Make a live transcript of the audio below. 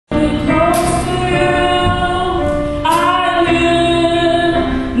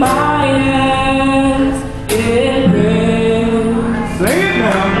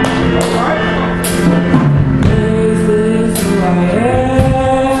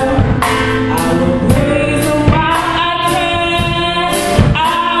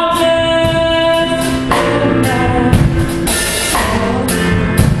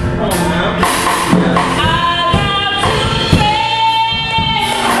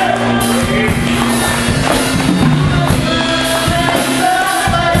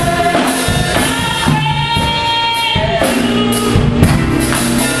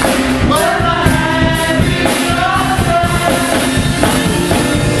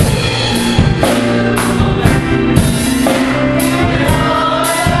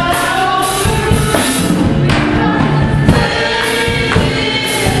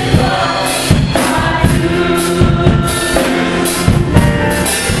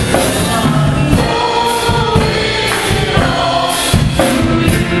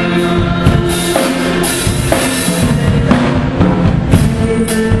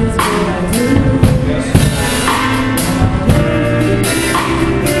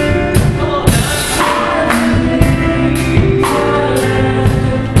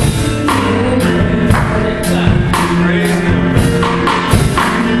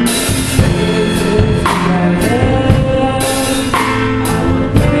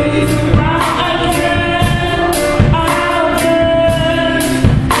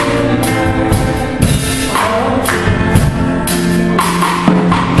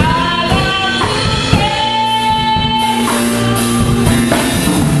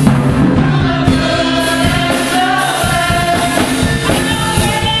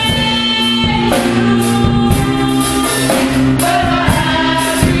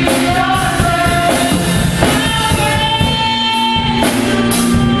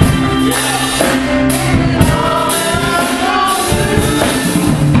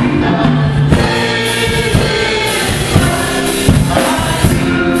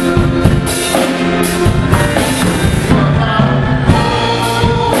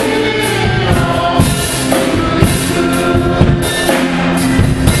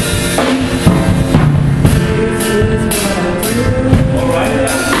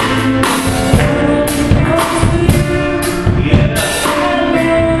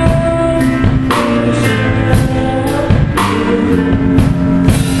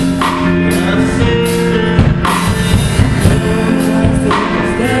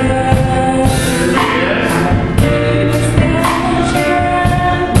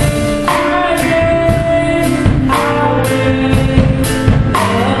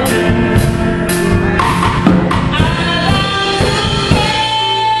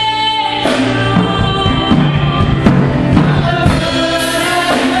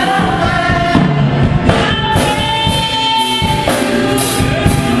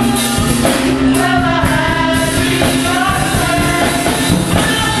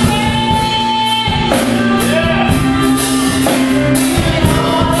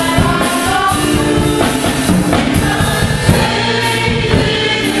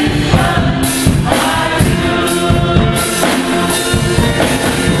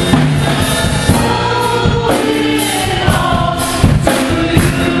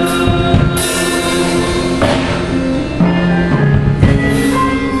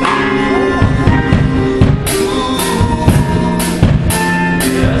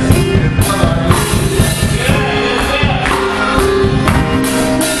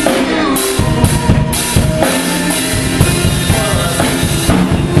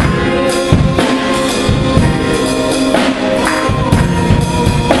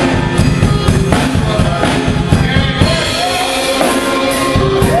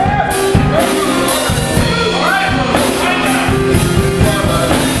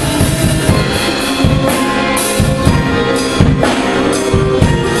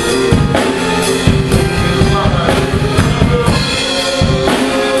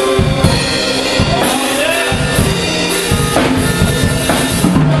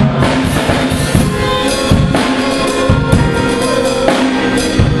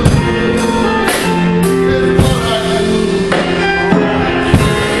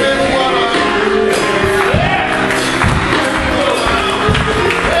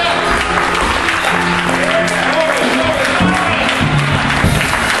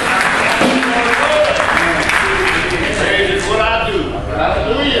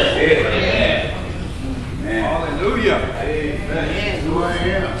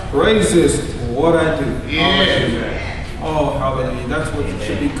Praise is what I do. Yeah. Oh, hallelujah. That's what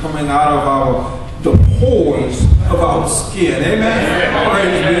should be coming out of the pores of our skin. Amen.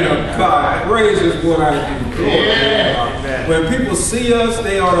 Praise be to God. Praise is what I do. When people see us,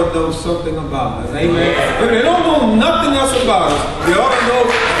 they ought to know something about us. Amen. If they don't know nothing else about us, they ought to know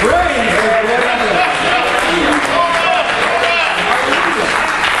praise is what I do.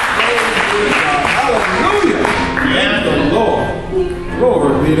 Hallelujah. Thank the Lord.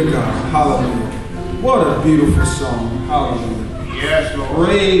 Glory be to God. Hallelujah. What a beautiful song. Hallelujah. Yes, Lord.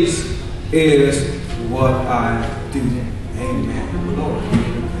 Praise is what I do. Amen. Glory be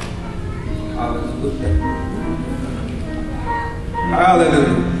to God. Hallelujah.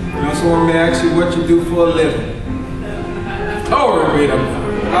 Hallelujah. You know, someone may ask you what you do for a living. Glory be to God.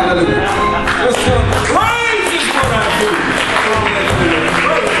 Hallelujah. Just praise is what I do.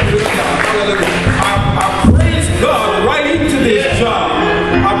 Hallelujah. I praise God right into this job.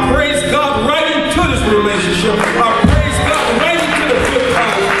 I praise God right into this relationship. I praise God right into the good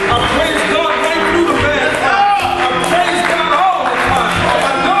times. I praise God right through the bad times. I praise God all the time.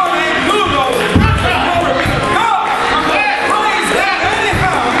 I know it ain't good all the time. Glory be to God. I'm going to praise Him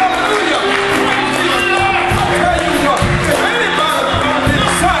anyhow. Hallelujah. Praise God. I tell you what, if anybody comes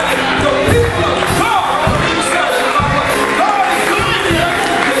excited, the people of God are excited about what God is doing here.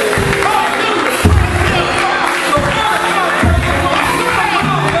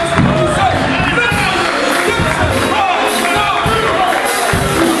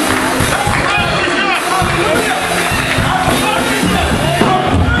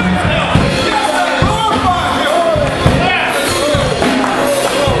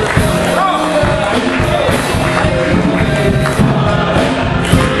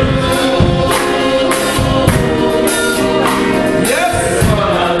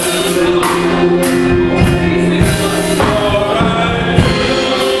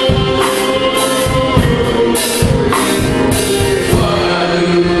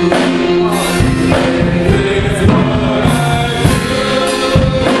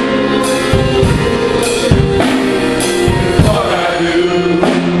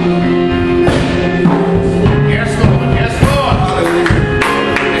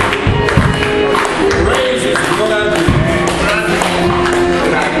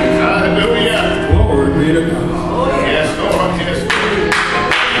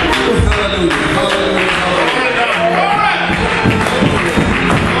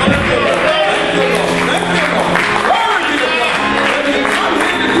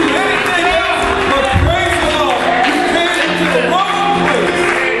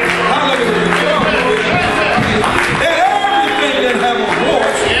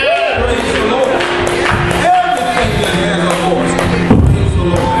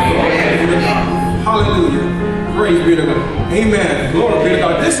 Amen. Glory be to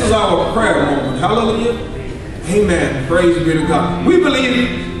God. This is our prayer moment. Hallelujah. Amen. Praise be to God. We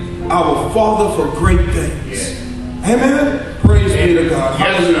believe our Father for great things. Amen. Praise be to God.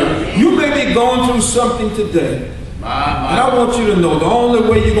 Hallelujah. You may be going through something today. And I want you to know the only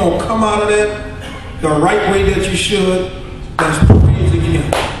way you're going to come out of that, the right way that you should, that's praising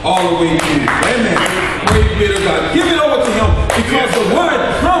Him all the way through. Amen. Praise be to God. Give it over to Him because the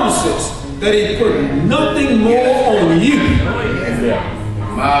word promises that He put nothing more on you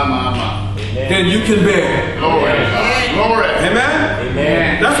than you can bear. Glory. Glory. Amen?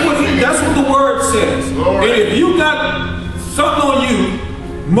 Amen. That's what the word says. Glory. And if you got something on you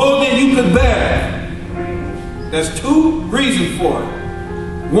more than you could bear, there's two reasons for it.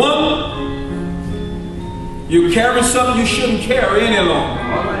 One, you're carrying something you shouldn't carry any longer.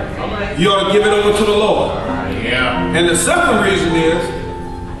 You ought to give it over to the Lord. Yeah. And the second reason is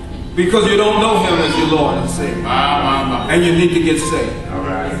because you don't know Him as your Lord and Savior. And you need to get saved.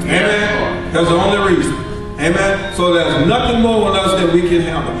 Amen. Yes, That's the only reason. Amen. So there's nothing more on us that we can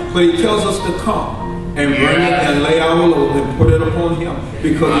handle. But He tells us to come and bring it and lay our load and put it upon Him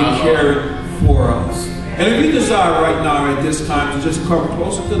because He carried for us. And if you desire right now at this time to just come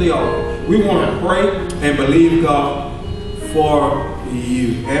closer to the altar, we want to pray and believe God for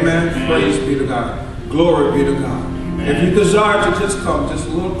you. Amen. Praise be to God. Glory be to God. If you desire to just come just a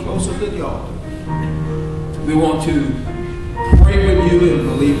little closer to the altar, we want to pray with you and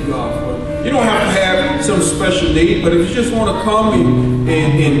believe God for you. You don't have to have some special need, but if you just want to come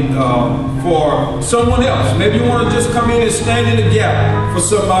for someone else, maybe you want to just come in and stand in the gap for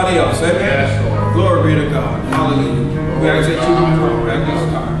somebody else. Amen. Yes, glory be to God. Hallelujah. We ask that you would pray at this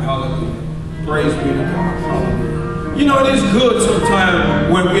time. Hallelujah. Praise be to God. Hallelujah. You know, it is good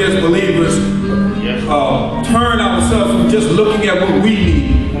sometimes when we as believers turn ourselves from just looking at what we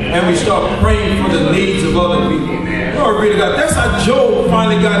need and we start praying for the needs of other people. Glory be to God. That's how Job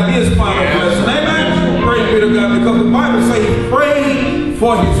finally got his final blessing. Amen. Praise be to God. Because the Bible says he prayed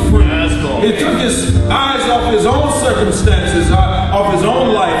for his friends. He took his eyes off his own circumstances, off his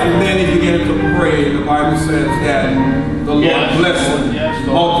own life, and then he began to pray. The Bible says that the Lord blessed him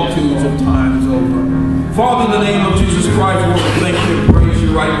multitudes of times over. Father, in the name of Jesus Christ, we want to thank you and praise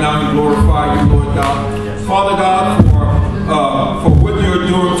you right now and glorify you, Lord God. Father God, for what you're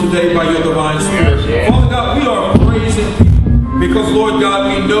doing today by your divine Spirit. Father God, we are praising people because, Lord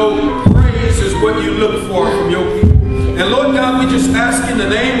God, we know praise is what you look for from your people. And Lord God, we just ask in the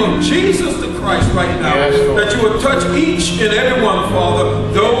name of Jesus the Christ right now that you would touch each and every one,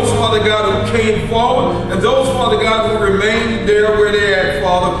 Father. Those, Father God, who came forward and those, Father God, who remained there where they're at,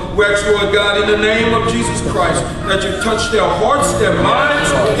 Father. We ask, Lord God, in the name of Jesus Christ, that you touch their hearts, their minds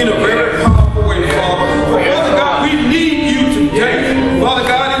in a very powerful way, Father. But Father God, we need you today. Father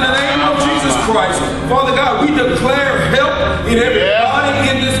God, in the name of Jesus Christ, Father God, we declare help in everybody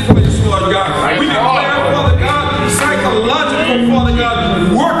in this place, Lord God. We declare, Father God, psychological, Father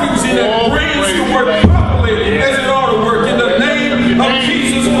God, workings in their brains to work properly as it ought to work. In the name of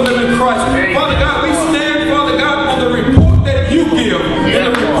Jesus, for living Christ. Father God, we stand, Father God, on the report that you give. And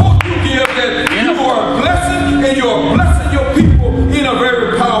the report you give that you are blessing and you are blessing your people in a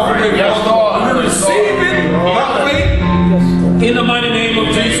very powerful way. Father, we receive it by faith in the mighty name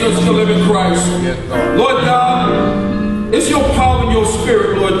of Jesus, the living Christ. Lord God, it's your power and your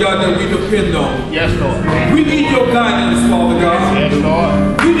spirit, Lord God, that we depend on. Yes, Lord. We need your guidance, Father God. Yes,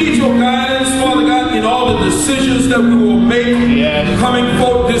 Lord. We need your guidance, Father God, in all the decisions that we will make coming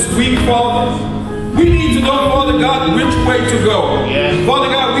forth this week, Father. We need to know, Father God, which way to go. Yes. Father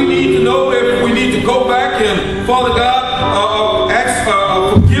God, we need to know if we need to go back and, Father God, ask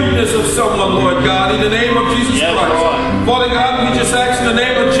forgiveness of someone, Lord God, in the name of Jesus Christ. Lord. Father God, we just ask in the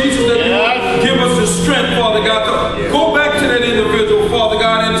name of Jesus that you will give us the strength, Father God, to go back to that individual, Father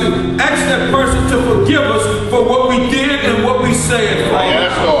God, and to ask that person to forgive us for what we did and what we said, Father.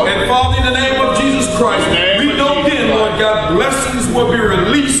 Yes, Lord. And Father, in the name of Jesus Christ, we know then, Lord God, blessings will be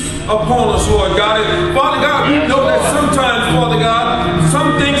released upon us, Lord God. And Father God, we know that sometimes, Father God,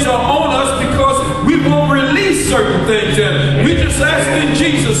 some things are on us because we won't release certain things. And we just ask in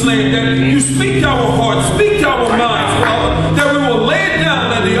Jesus' name that you speak to our hearts, speak to our minds, Father, that we will lay it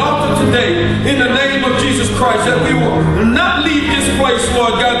down at the altar today in the name of Jesus Christ, that we will not leave this place,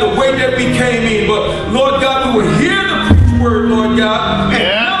 Lord God, the way that we came in, but Lord God, we will hear the preached word, Lord God,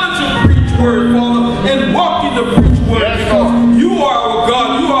 acknowledge the preached word, Father, and walk in the preached word, because you are our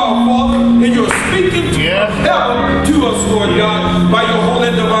God, you are our Father, and you're speaking to heaven to us, Lord God, by your holy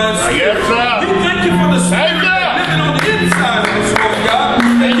and divine Spirit. We thank you for the Spirit living on the inside of us, Lord God,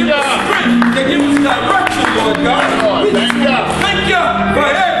 that give us strength, that give us direction, Lord God. We thank you for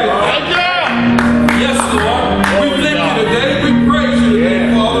everything. Yes, Lord. We thank you today. We praise you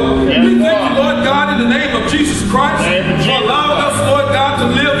today, Father. We thank you, Lord God, in the name of Jesus Christ, for allowing us, Lord God, to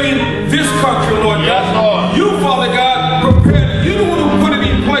live in this country, Lord God. You, Father God, prepared. You the one who put it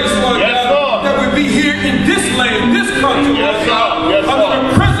in place, Lord God, that we be here in this land, this country, Lord God, under the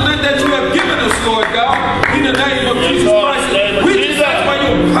president that you have given us, Lord God, in the name of Jesus Christ. We just ask by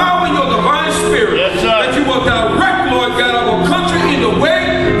your power and your divine Spirit that you will direct, Lord God, our country in the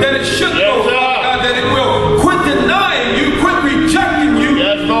way that it should go, Lord God, that it will quit denying you, quit rejecting you,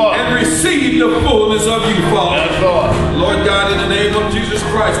 and receive the fullness of you, Father. Lord God, in the name of Jesus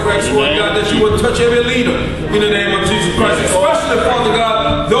Christ, we ask, Lord God, that you will touch every leader in the name of Jesus Christ, especially, Father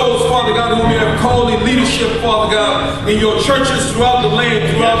God, those, Father God, whom you have called in leadership, Father God, in your churches throughout the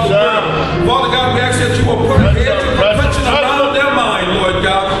land, throughout the world. Father God, we ask that you will put a hedge of protection around their mind, Lord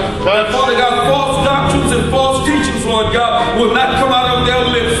God. And Father God, false doctrines and false teachings, Lord God, will not come out of their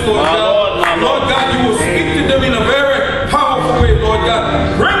lips, Lord God. Lord God, you will speak to them in a very powerful way, Lord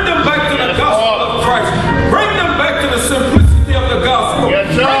God. Bring them back to the gospel of Christ. Bring them back to the simplicity of the gospel.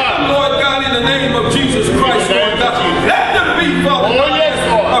 Bring them, Lord God, in the name of Jesus Christ, Lord God. Let them be, Father God, as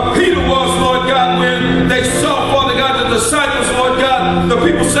Peter was, Lord God, when they saw, Father God, the disciples, Lord God. The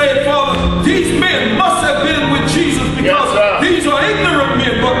people say, Father, these men must have been with Jesus because these are ignorant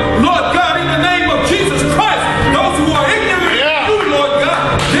men. But Lord God, in the name of Jesus Christ, those who are ignorant of you, Lord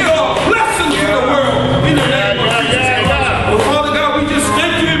God, they are a blessing to the world in the name of Jesus Christ. Well, Father God, we just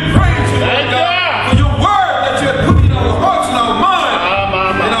thank you and praise you, Lord God, for your word that you have put in our hearts and our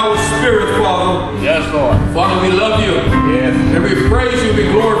minds and our spirit, Father. Yes, Lord. Father, we love you. And we praise you,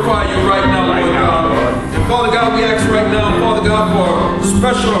 we glorify you right now, Lord God. And Father God, we ask right now, Father God, for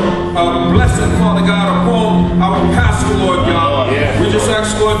special blessing, Father God, upon our pastor, Lord God. We just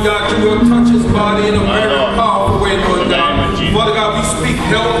ask, Lord God, you will touch his body in a very powerful way, Lord God. Father God, we speak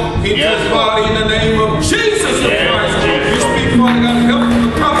health into his body in the name of Jesus Christ.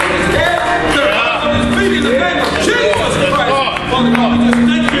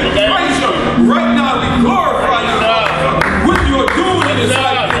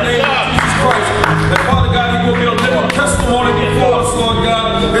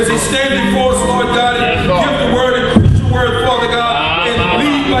 as he stands before us, Lord God, and give the word and preach the word, Father God, and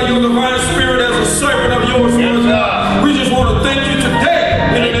lead by your divine spirit as a servant of yours, Lord God. We just want to thank you today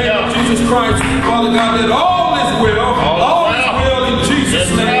in the name of Jesus Christ, Father God, that all is well. All is well in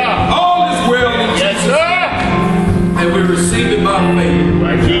Jesus' name. All is well in Jesus' name. And we receive it by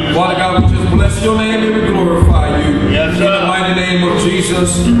faith. Father God, we just bless your name and we glorify you. In the mighty name of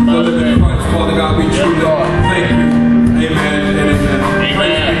Jesus, the living Christ. Father God, we truly thank you. Amen and amen.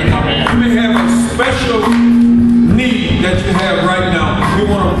 You may have a special need that you have right now. We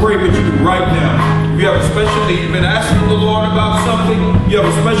want to pray with you right now. If you have a special need, you've been asking the Lord about something, you have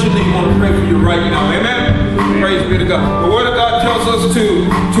a special need, we want to pray for you right now. Amen? Praise be to God. The Word of God tells us to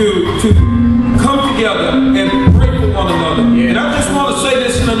come together and pray for one another. And I just want to say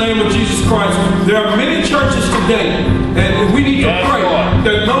this in the name of Jesus Christ. There are many churches today, and we need to pray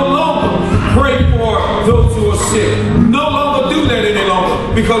that no longer pray for those who are sick. No longer do that any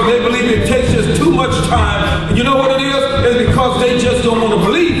longer because they believe it takes just too much time. And you know what it is? It's because they just don't want to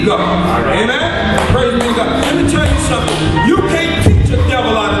believe God. Amen? Praise be to God. Let me tell you something. You can't teach a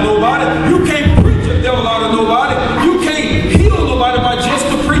devil out of nobody. You can't preach a devil out of nobody. You can't heal nobody by just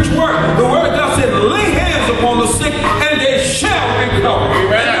to preach word. The word of God said, lay hands upon the sick and they shall recover.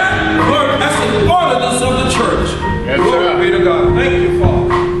 Amen? Lord, that's the ordinance of the church. Glory be to God. Thank you, Father.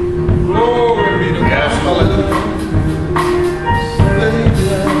 Glory be to God. Hallelujah.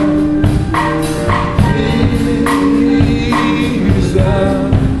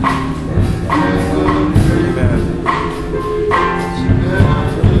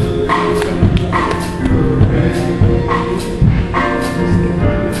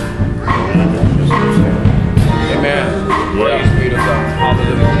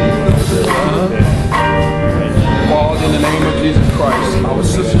 In the name of Jesus Christ, our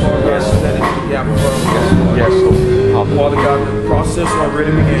sister, Lord God, that is the gap for us. Yes, Lord. Father God, the process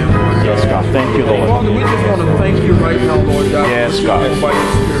already began. Yes, God. Thank you, Lord. Father, we just want to thank you right now, Lord God. Yes, God. By your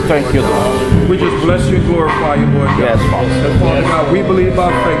Spirit, thank you, Lord. We just bless you and glorify you, Lord God. Yes, Father. And Father God, we believe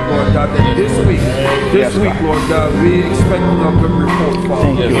by faith, Lord God, that this week, Lord God, we expect a good report, Father.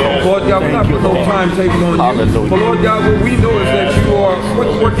 Thank you, Lord. Lord God, we're not putting no timetable on you. Hallelujah. But Lord God, what we know is that you are a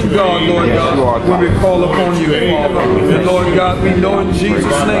quick working God, Lord God, when we call upon you, Father. And Lord God, we know in Jesus'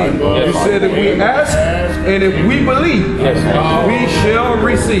 name, you said that we ask, and if we believe, we shall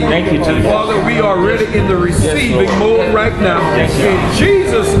receive. Thank you, Jesus. Father, we are ready in the receiving mode right now. In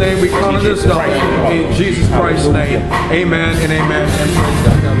Jesus' name, we call this down. In Jesus Christ's name, amen and amen. And praise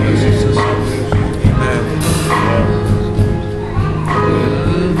God. God bless you, sister. Amen.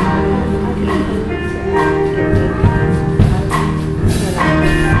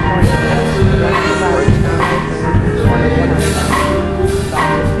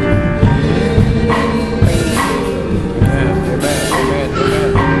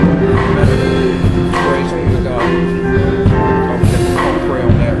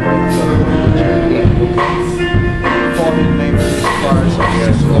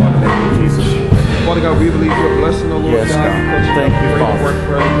 Father God, we believe you're blessing the Lord God. Thank you, Father. Work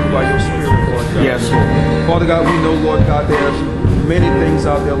for everything by your Spirit, Lord God. Yes, Lord. Father God, we know, Lord God, there's many things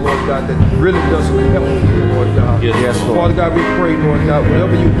out there, Lord God, that really doesn't help you, Lord God. Yes, Lord. Father God, we pray, Lord God,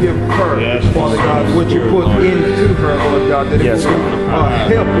 whatever you give her, Father God, what you put into her, Lord God, that it will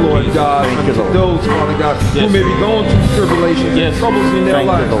help, Lord God, unto those, Father God, who may be going through tribulations and troubles in their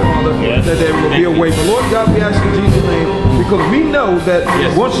lives, Father, that there will be a way. But Lord God, we ask in Jesus' name, because we know that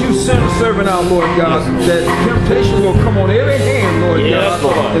once you send a servant out, Lord God, that temptation will come on every hand, Lord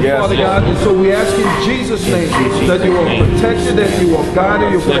God. And Father God, and so we ask in Jesus' name that you will protect her, that you will guide her,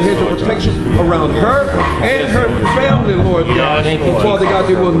 you will put a hedge of protection around her and her family, Lord God. Father God,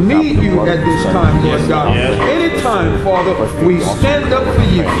 they will need you at this time, Lord God. Anytime, Father, we stand up for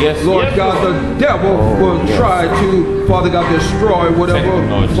you, Lord God, the devil will try to, Father God, destroy whatever,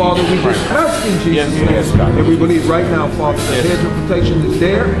 Father, we just ask in Jesus' name. And we believe right now, Father, the hedge of protection is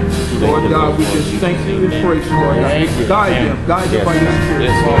there. Lord God, we just thank you and praise you, Lord God. Guide them by your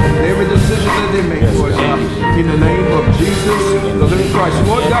Spirit, Father. Every decision that they make, Lord God, in the name of Jesus, the living Christ.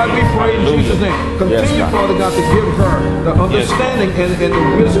 Lord God, we pray in Jesus' name. Continue, Father God, to give her the understanding and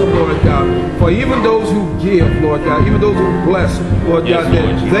the wisdom, Lord God, for even those who give, Lord God, even those who bless, Lord God,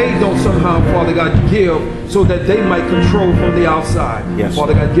 that they don't somehow, Father God, give so that they might control from the outside.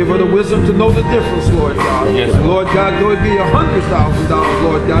 Father God, give her the wisdom to know the difference, Lord God. Lord God, though it be $100,000,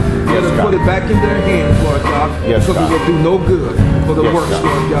 Lord God, let us put it back in their hands, Lord God, because it will do no good for the works,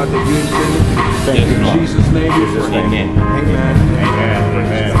 Lord God, that you intend to do. Thank you, in Jesus' name we pray. Amen. Amen.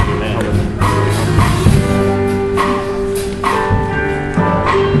 Amen.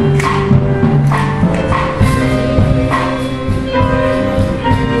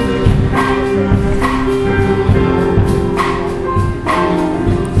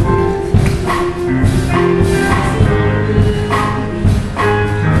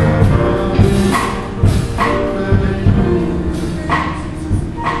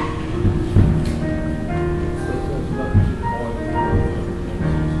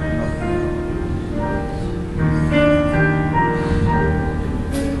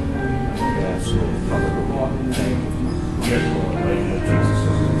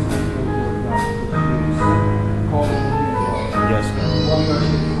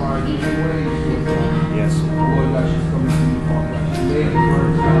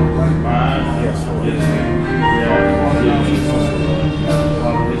 You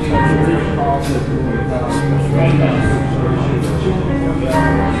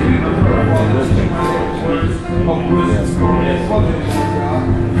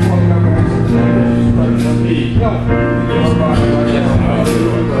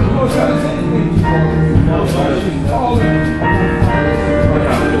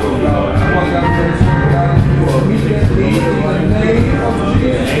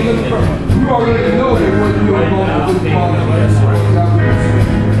already know that what you are going to do,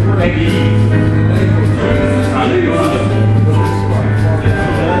 thank you.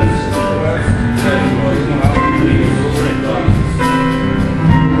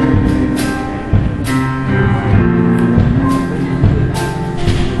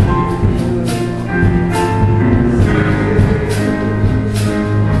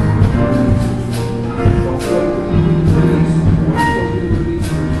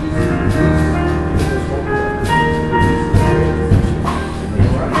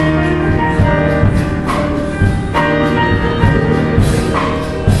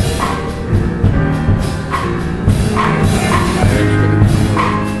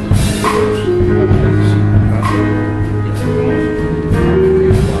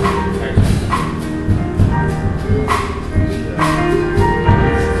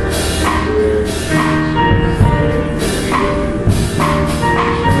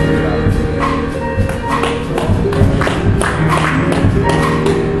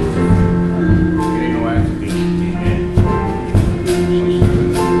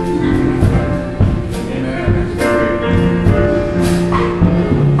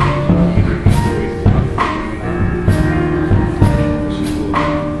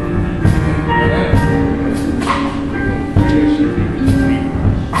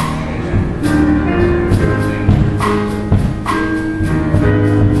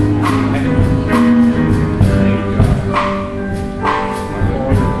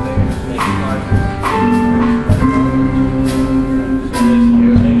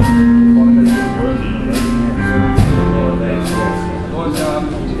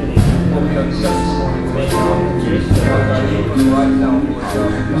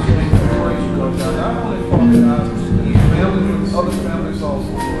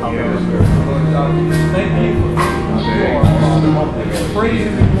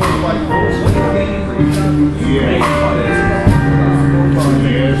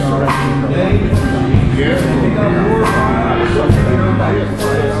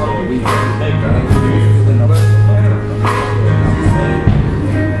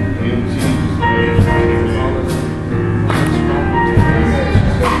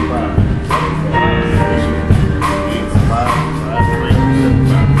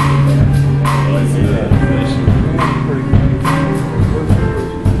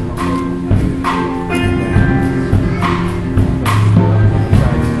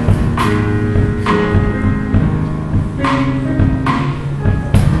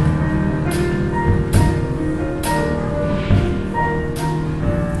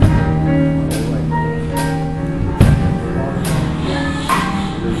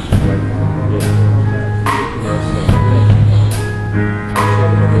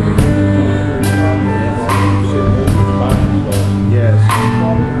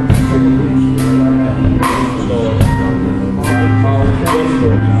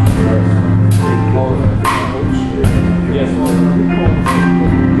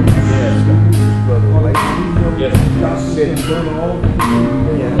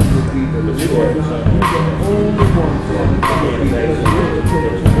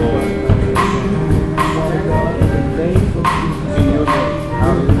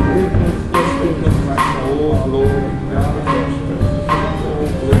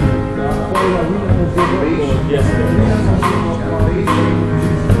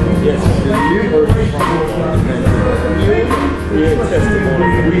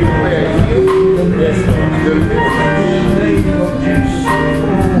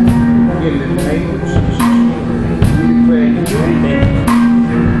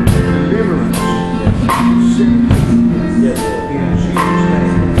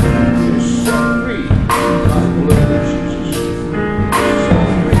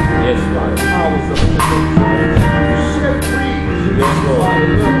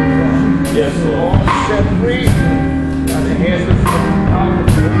 Yes, Lord. Set free by the hands of the power of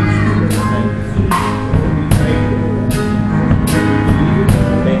the Holy Spirit. We thank you.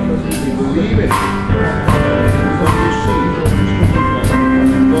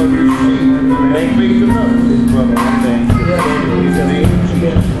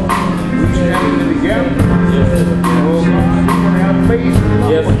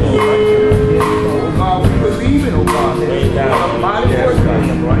 Yes, Lord. Oh God, we believe it, oh God. Mighty work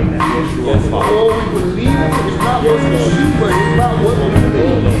right now. Yes, Lord. Oh, we believe it. It's not what we see, but it's not what we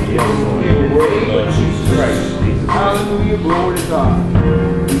believe. In the name of Jesus Christ. Hallelujah, glory to God.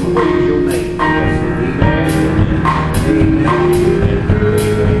 We praise your name. Amen. Amen.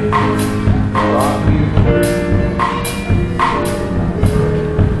 Amen. God be the glory.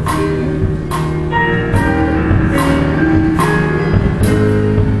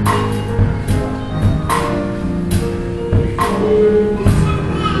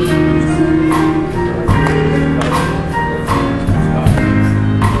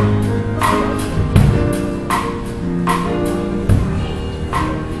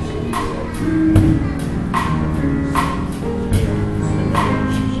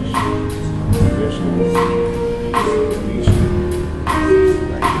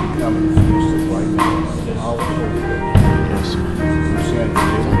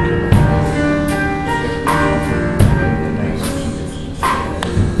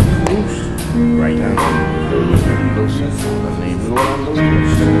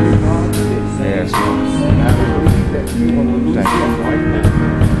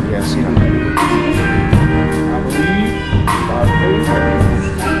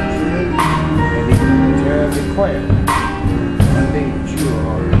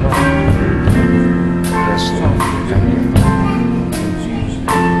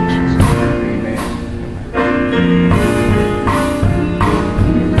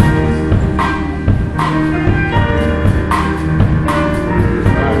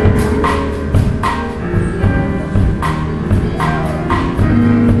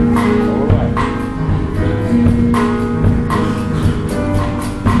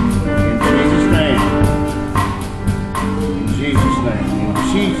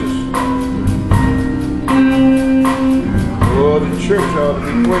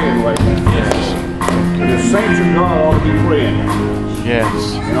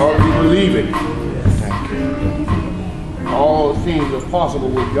 Possible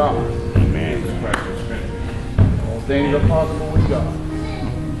with God. Amen. All things are possible with God.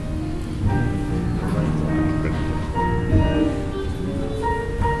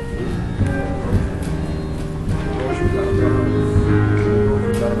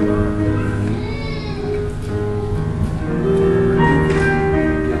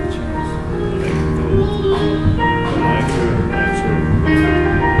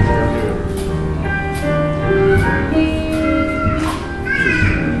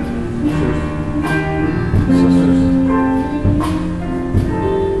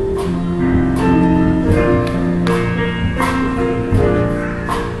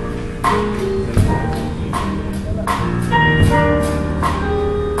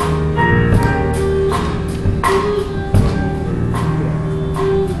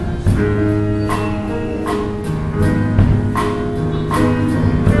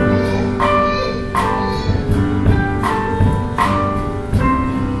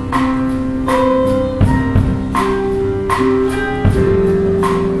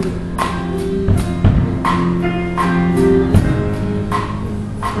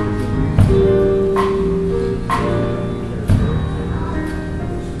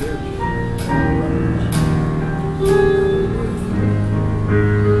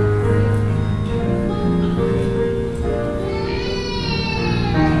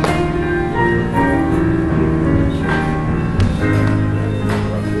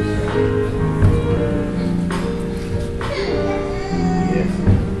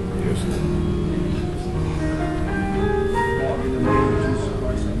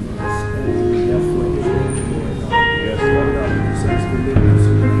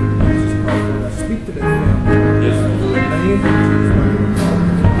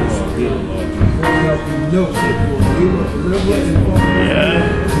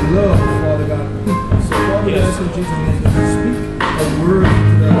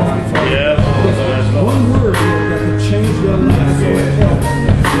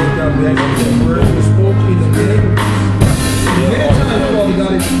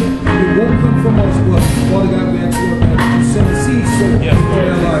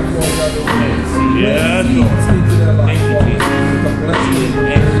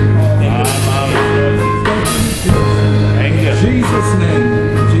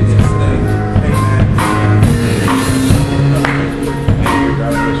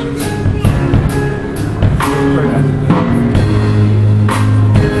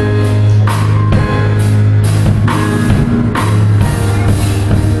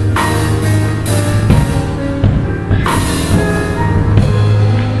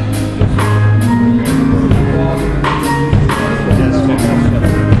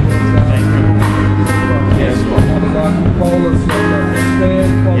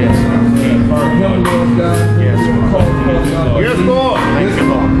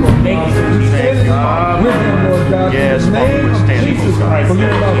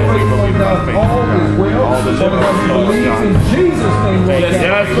 pray, Lord God, all is well. Lord God, we believe in Jesus' name, Lord God.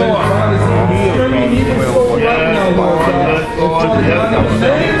 Yes, Lord. God is strengthening even so right now, Lord God. Father God, in the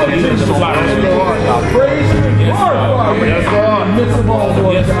name of Jesus, I praise you and glorify you in the midst of all,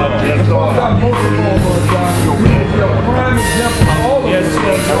 Lord God. And Father God, most of all, Lord God, we will be a prime example to all of us,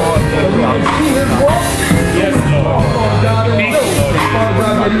 Lord God, that we can see his walk, Yes, Lord. Lord God, and know, Father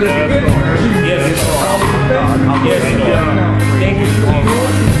God, that he is finished with Jesus. Yes, Lord. Father, we thank you. Yes, Lord. Thank you, Jesus. Thank you, God. Yes, Lord.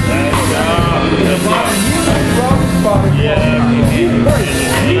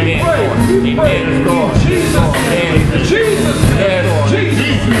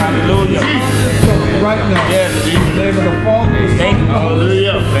 Hallelujah. Right now, Yes. in the name of the Father, Thank you.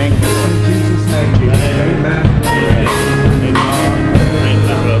 Hallelujah. Thank you. in Jesus' name, amen.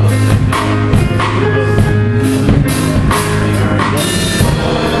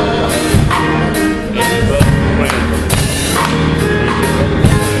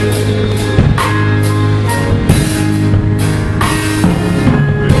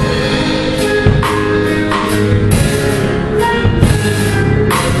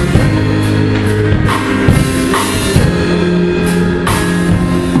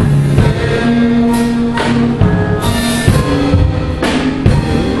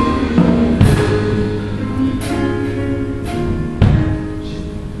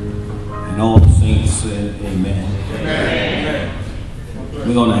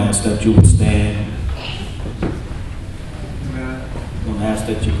 We're going to ask that you would stand. We're going to ask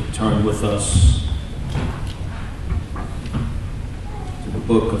that you would turn with us to the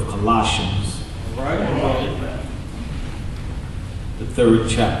book of Colossians, the 3rd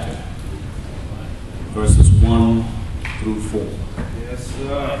chapter, verses 1 through 4. Yes,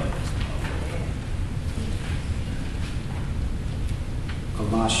 sir.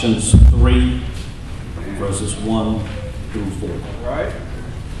 Colossians 3, verses 1 through 4. Right.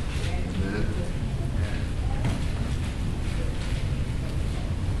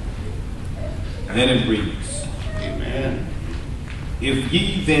 And it reads, Amen. If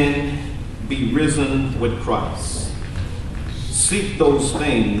ye then be risen with Christ, seek those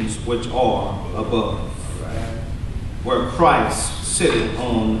things which are above, where Christ sitteth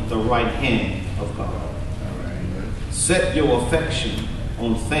on the right hand of God. Set your affection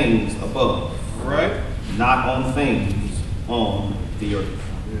on things above, not on things on the earth.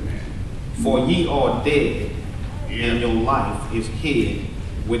 For ye are dead, and your life is hid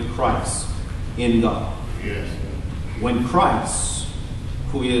with Christ in God. When Christ,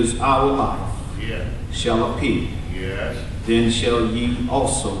 who is our life, shall appear, then shall ye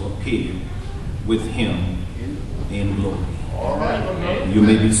also appear with him in glory. You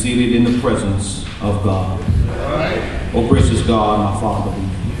may be seated in the presence of God. Oh, gracious God, my Father,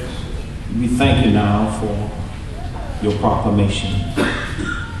 we thank you now for your proclamation.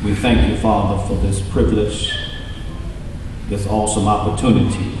 We thank you, Father, for this privilege, this awesome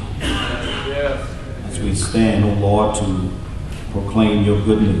opportunity as we stand, oh Lord, to proclaim your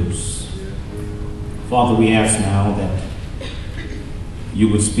good news. Father, we ask now that you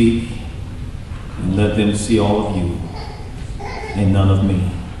would speak and let them see all of you and none of me.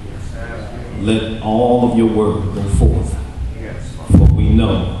 Let all of your word go forth, for we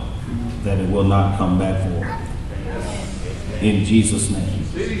know that it will not come back void. In Jesus' name,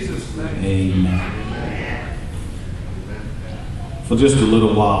 amen. For just a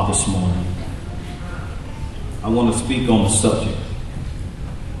little while this morning, I want to speak on the subject,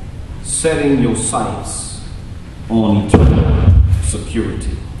 setting your sights on eternal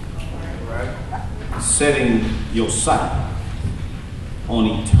security. Setting your sight on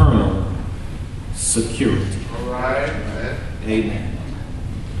eternal security. Amen.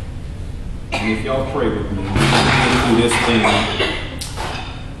 And if y'all pray with me, we'll get through this thing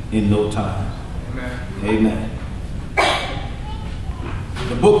in no time. Amen.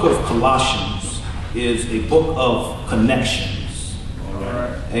 The book of Colossians is a book of connections.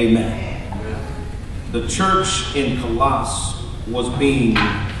 Amen. The church in Colossus was being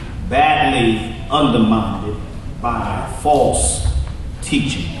badly undermined by false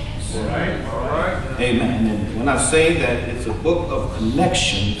teachings. Amen. And when I say that it's a book of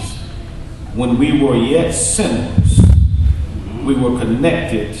connections, when we were yet sinners, we were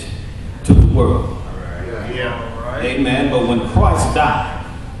connected to the world. Amen. But when Christ died,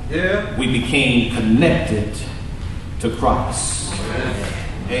 we became connected to Christ.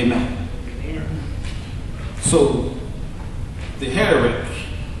 Amen. So the heretic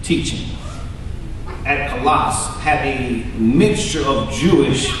teaching at Colossus had a mixture of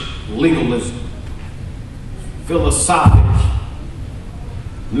Jewish legalism, philosophic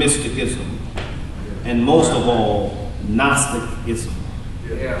mysticism, and most of all, Gnosticism.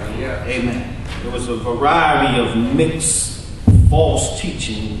 Amen. There was a variety of mixed false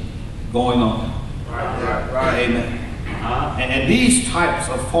teaching going on. Amen. And these types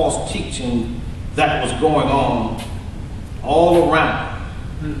of false teaching that was going on all around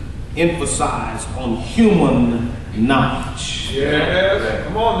emphasized on human knowledge. Yes.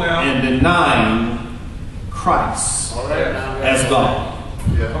 Come on now. And denying Christ as God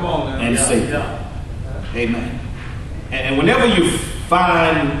Come on now. and Savior. Amen. And whenever you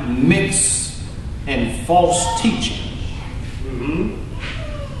find mixed and false teaching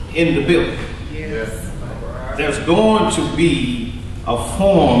in the building, there's going to be a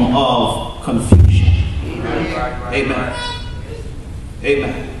form of confusion. Amen.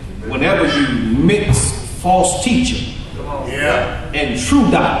 Amen. Whenever you mix false teaching and true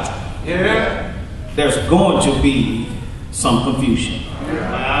doctrine, there's going to be some confusion.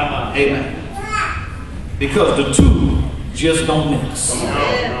 Amen. Because the two just don't mix.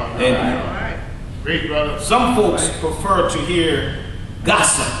 Amen. Some folks prefer to hear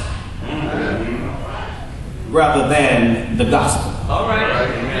gossip rather than the gospel.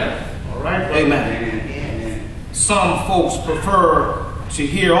 Amen. Some folks prefer to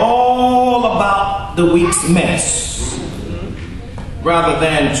hear all about the week's mess rather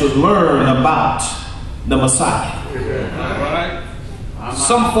than to learn about the Messiah.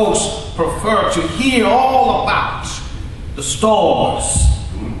 Some folks prefer to hear all about the stars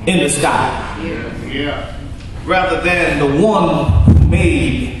in the sky rather than the one who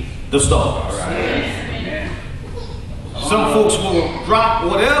made the stars. Some folks will drop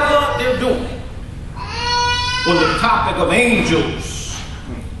whatever they're doing when the topic of angels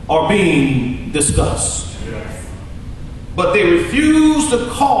are being discussed. But they refuse to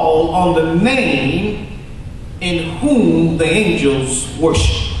call on the name in whom the angels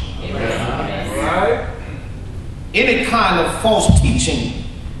worship. Any kind of false teaching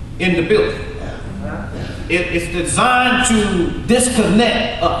in the building, it's designed to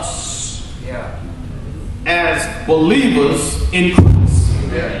disconnect us as believers in Christ.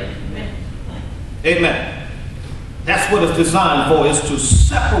 Amen. That's what it's designed for, is to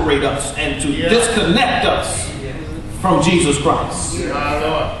separate us and to disconnect us from Jesus Christ.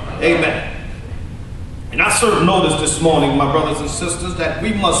 Amen. And I serve notice this morning, my brothers and sisters, that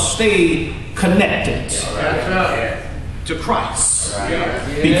we must stay connected to Christ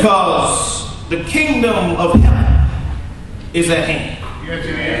because the kingdom of heaven is at hand.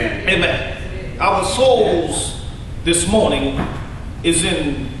 Amen. Our souls this morning is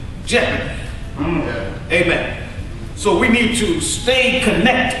in jeopardy. Amen. So we need to stay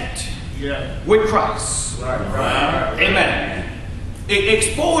connected with Christ. Amen.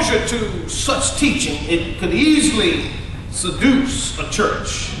 Exposure to such teaching, it could easily seduce a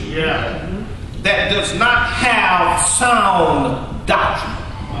church that does not have sound doctrine.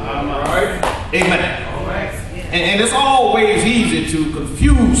 Amen. And it's always easy to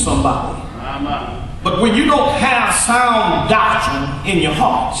confuse somebody. But when you don't have sound doctrine in your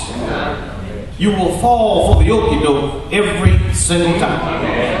heart, you will fall for the okie-doke every single time.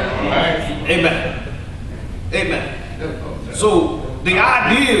 Amen. Amen. So the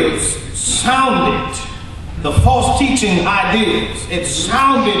ideas sounded, the false teaching ideas, it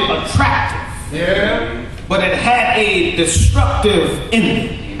sounded attractive, but it had a destructive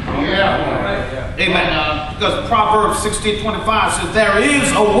ending. Amen. Because Proverbs 16:25 says, there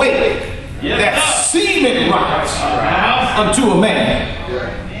is a way that seemeth right unto a man,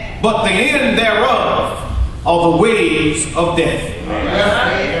 but the end thereof are the ways of death.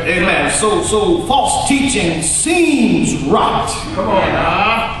 Amen. So false teaching seems right. Come on.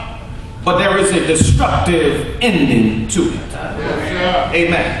 But there is a destructive ending to it.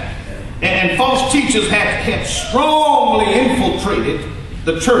 Amen. And false teachers have strongly infiltrated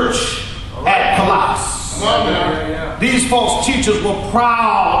the church at Colossus. These false teachers were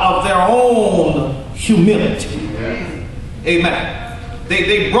proud of their own humility. Amen.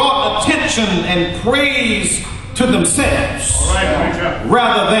 They brought attention and praise to themselves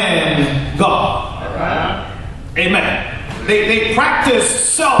rather than God. Amen. They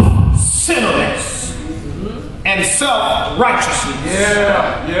practiced self-centeredness and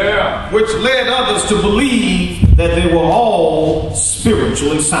self-righteousness, which led others to believe that they were all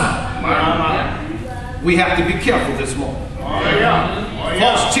spiritually sound. We have to be careful this morning.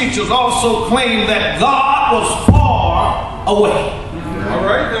 False teachers also claim that God was far away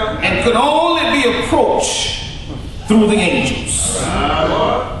and could only be approached through the angels.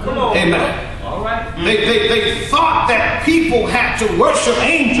 Amen. They thought that people had to worship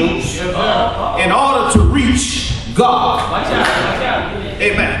angels in order to reach God.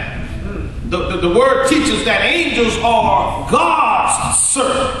 Amen. The word teaches that angels are God's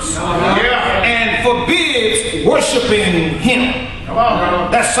serves and forbids worshiping him.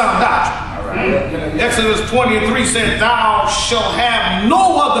 That's sound doctrine. Exodus 20:3 says, "Thou shalt have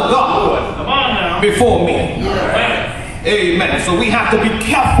no other God before me." Amen. So we have to be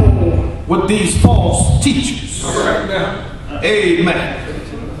careful with these false teachers. Amen.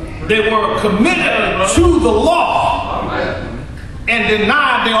 They were committed to the law and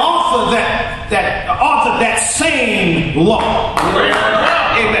denied the author that authored that same law.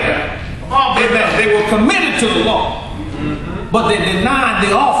 Amen. Amen. They were committed to the law, but they denied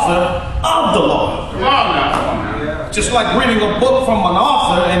the author of the law. Just like reading a book from an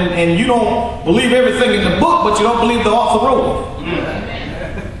author and you don't believe everything in the book, but you don't believe the author wrote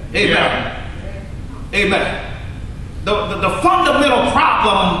it. Amen. Amen. The fundamental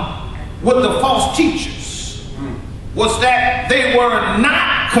problem with the false teachers was that they were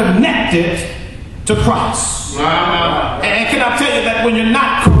not connected to Christ. And can I tell you that when you're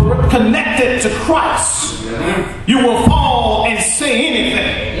not connected to Christ, you will fall and say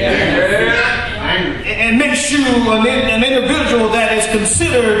anything. And makes you an individual that is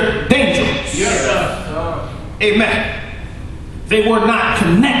considered dangerous. Amen. They were not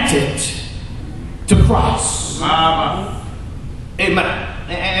connected to Christ. Amen.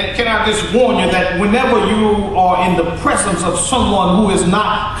 And can I just warn you that whenever you are in the presence of someone who is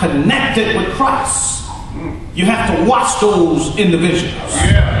not connected with Christ, you have to watch those individuals.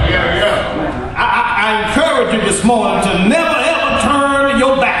 I encourage you this morning to never ever turn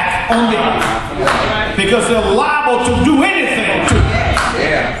your back on them, because they're liable to do anything to you.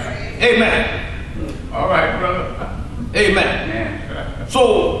 Amen. All right, brother. Amen.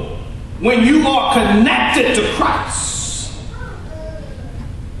 So when you are connected to Christ,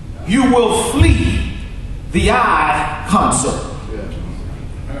 you will flee the I concept.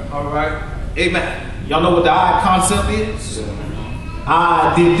 All right. Amen. Y'all know what the I concept is?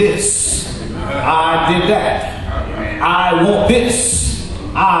 I did this. I did that. I want this.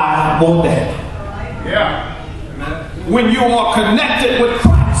 I want that. Yeah. When you are connected with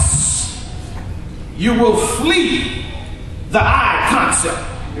Christ, you will flee the I concept.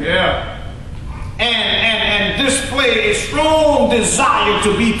 Yeah. And display a strong desire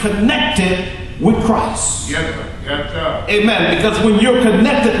to be connected with Christ. Yes, sir. Yes, sir. Amen. Because when you're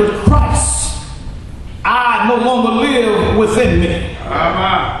connected with Christ, I no longer live within me,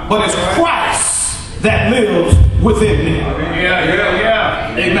 but it's Christ that lives within me.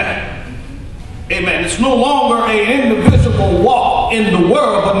 Yeah. Amen. Amen. It's no longer an individual walk in the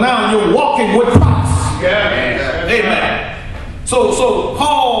world, but now you're walking with Christ. Amen. So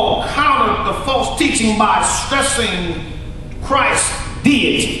Paul countered the false teaching by stressing Christ's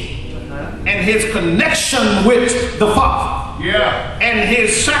deity and his connection with the Father. And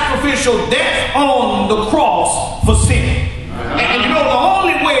his sacrificial death on the cross for sin. And you know, the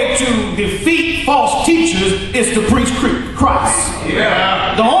only way to defeat false teachers is to preach Christ.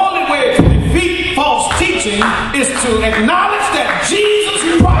 The only way to defeat false teaching is to acknowledge that Jesus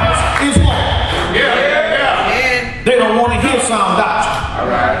Christ is Lord. They don't want to hear sound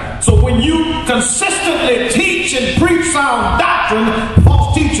doctrine. So when you consistently teach and preach sound doctrine,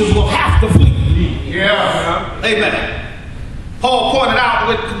 false teachers will have to flee. Amen. Paul pointed out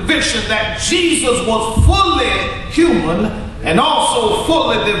with conviction that Jesus was fully human and also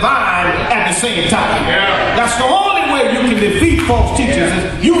fully divine at the same time. That's the only way you can defeat false teachers.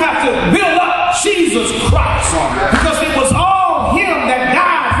 Is you have to build up Jesus Christ, because it was all him that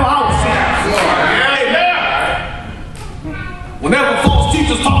died for our sins. Whenever false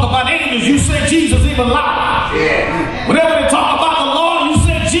teachers talk about angels, you say Jesus even lied. Whenever they talk about the law, you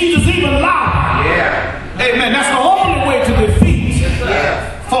say Jesus even lied. Amen. That's the only way to defeat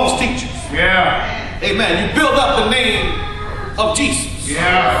false teachers. Amen. You build up the name of Jesus.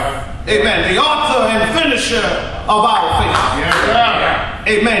 Amen. The author and finisher of our faith.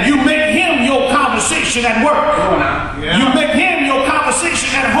 Amen. You make him your conversation at work. You make him your conversation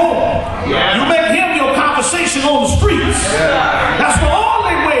at home. You make him your conversation on the streets. That's the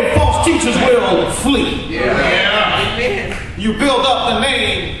only way false teachers will flee. You build up the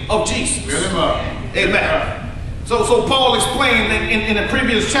name of Jesus. Amen. So Paul explained in the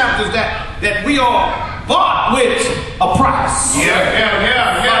previous chapters that we are bought with a price.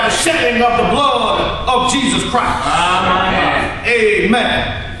 By the shedding of the blood of Jesus Christ.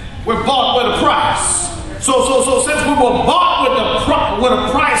 Amen. We're bought with a price. So since we were bought with a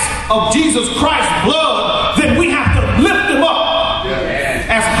price of Jesus Christ's blood, then we have to lift him up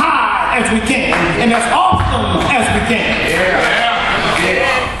as high as we can and as often as we can.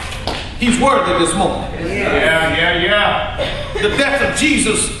 He's worthy this morning. The death of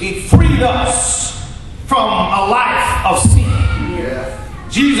Jesus, he freed us from a life of sin.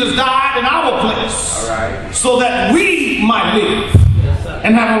 Jesus died in our place so that we might live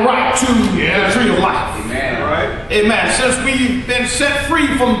and have a right to the tree of life. Amen. Since we've been set free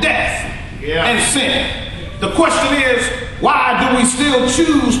from death and sin, the question is, why do we still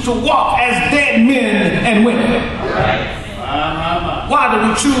choose to walk as dead men and women? Why do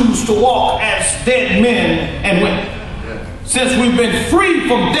we choose to walk as dead men and women? Since we've been free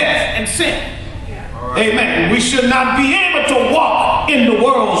from death and sin. Amen. We should not be able to walk in the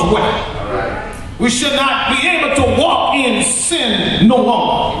world's way. We should not be able to walk in sin no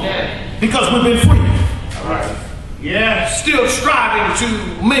longer. Because we've been free. Still striving to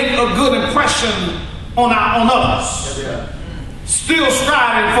make a good impression on others. Still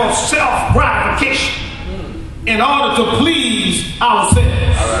striving for self-gratification in order to please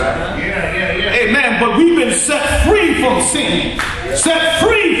ourselves. Amen. But we've been set free from sin, set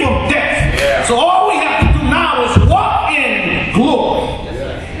free from death. So all we have to do now is walk in glory,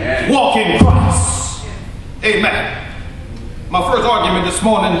 walk in Christ. Amen. My first argument this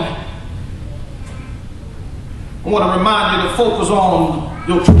morning, I want to remind you to focus on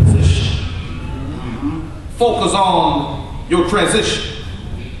your transition. Focus on your transition.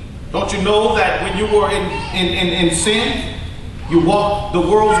 Don't you know that when you were in sin, you walked the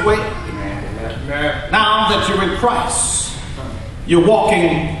world's way? Now that you're in Christ, you're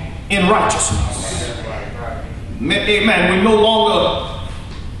walking in righteousness. Amen. We're no longer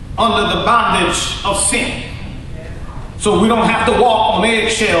under the bondage of sin. So we don't have to walk on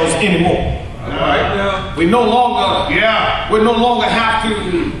eggshells anymore. We no longer have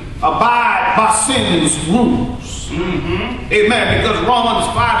to abide by sin's rules. Amen. Because Romans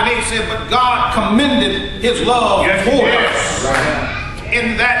 5 and 8 said, but God commended his love toward us.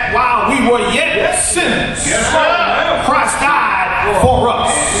 In that while we were yet sinners, Christ died for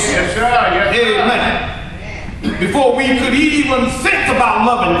us. Amen. Before we could even think about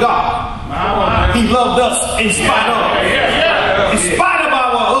loving God, he loved us in spite of. In spite of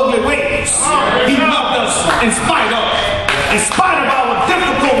our ugly ways, he loved us in spite of. In spite of our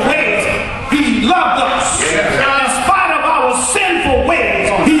difficult ways, he loved us. In spite of our sinful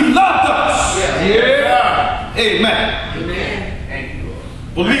ways, he loved us. Amen.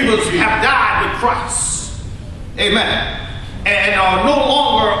 Believers have died with Christ. Amen. And are no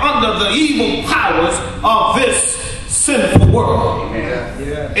longer under the evil powers of this sinful world.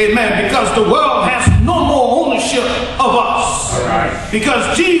 Amen. Because the world has no more ownership of us.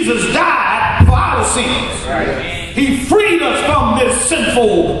 Because Jesus died for our sins. He freed us from this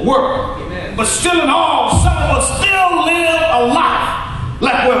sinful world. But still in all, some of us still live a life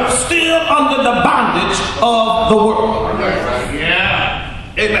like we're still under the bondage of the world.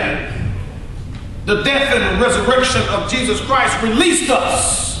 Amen. The death and resurrection of Jesus Christ released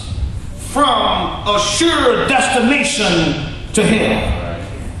us from a sure destination to hell.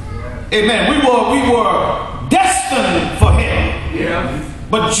 Amen. We were destined for hell.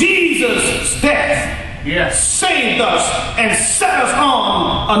 But Jesus' death saved us and set us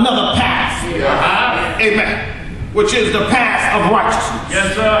on another path. Amen. Which is the path of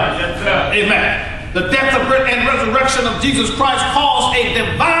righteousness. Amen. The death and resurrection of Jesus Christ caused a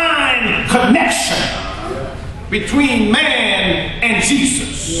divine connection between man and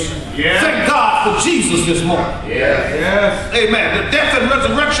Jesus. Thank God for Jesus this morning. Amen. The death and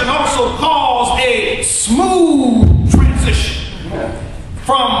resurrection also caused a smooth transition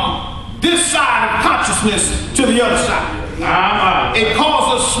from this side of consciousness to the other side. It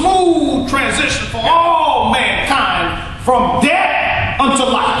caused a smooth transition for all mankind from death unto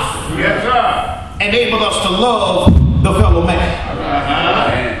life. Enabled us to love the fellow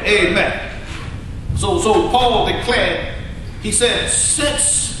man. Amen. So Paul declared, he said,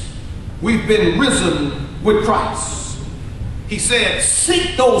 since we've been risen with Christ, he said,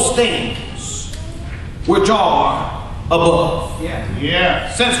 seek those things which are above.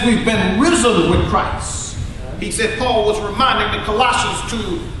 Since we've been risen with Christ, he said, Paul was reminding the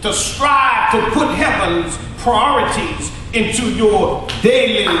Colossians to strive to put heaven's priorities into your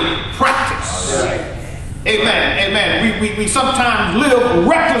daily practice. Amen. We sometimes live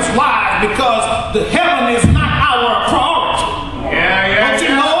reckless lives because the heaven is not our priority. Don't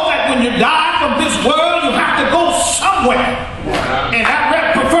you know that when you die from this world, you have to go somewhere? And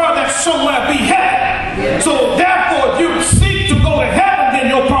I'd prefer that somewhere be heaven. So therefore, if you seek to go to heaven, then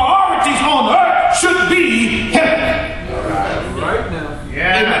your priorities on earth should be heaven.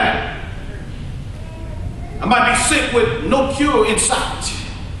 Amen. I might be sick with no cure in sight.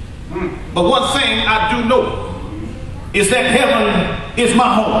 But one thing I do know is that heaven is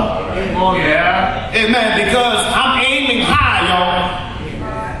my home. Amen. Because I'm aiming high, y'all.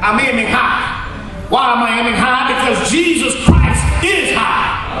 I'm aiming high. Why am I aiming high? Because Jesus Christ is high.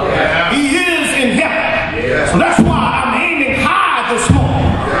 So that's why I'm aiming high this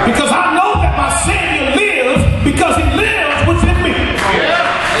morning. Because I know that my Savior lives because he lives within me.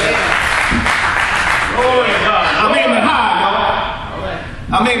 I'm aiming high,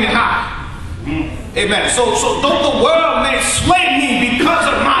 y'all. I'm aiming high. Amen. So though the world may slay me because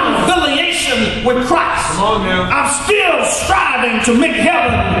of my affiliation with Christ, I'm still striving to make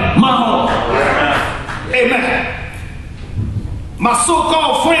heaven my home. Amen. My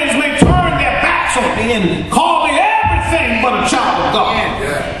so-called friends may turn their backs on me and call me everything but a child of God.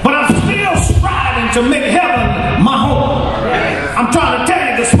 But I'm still striving to make heaven my home. I'm trying to tell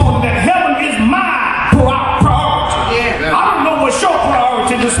you this morning that heaven is my priority. I don't know what's your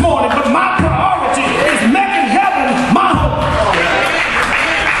priority this morning, but my priority is making heaven my home.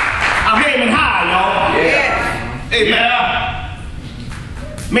 I'm aiming high, y'all. Amen.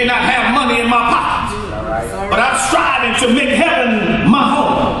 May not have money in my pocket, but I'm striving to make heaven my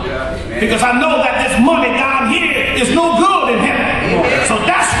home. Because I know that this money down here is no good in heaven. So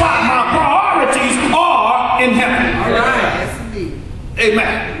that's why my priorities are in heaven.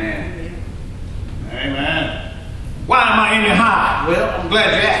 Amen. Amen. Why am I aiming high? Well, I'm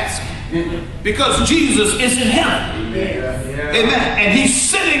glad you asked. Because Jesus is in heaven. Amen. And he's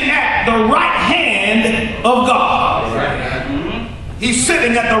sitting at the right hand of God. He's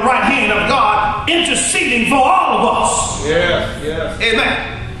sitting at the right hand of God, interceding for all of us.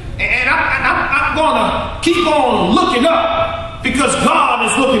 Amen. And I'm going to keep on looking up because God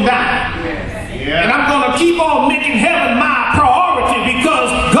is looking down. And I'm going to keep on making heaven my priority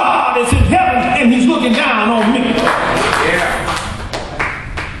because God is in heaven and he's looking down on me.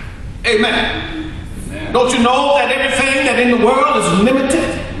 Amen. Don't you know that everything that in the world is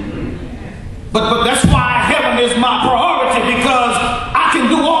limited? But that's why heaven is my priority, because I can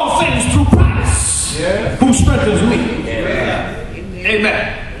do all things through Christ who strengthens me.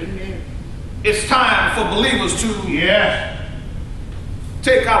 Amen. It's time for believers to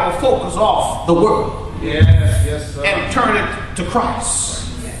take our focus off the world and turn it to Christ.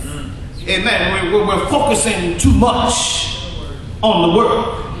 Amen. We're focusing too much on the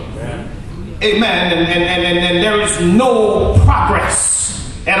world. Amen. And there is no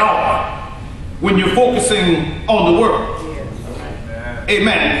progress at all when you're focusing on the world.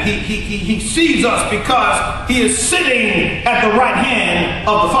 Amen. He sees us because he is sitting at the right hand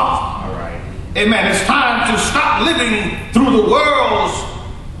of the Father. Amen. It's time to stop living through the world's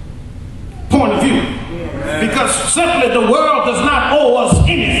point of view. Because simply the world does not owe us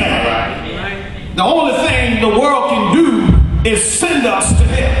anything. The only thing the world can do is send us to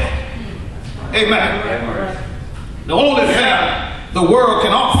hell. Amen. The only thing the world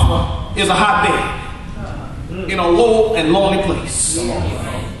can offer is a hot bed in a low and lonely place.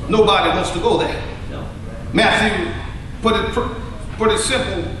 Nobody wants to go there. Matthew put it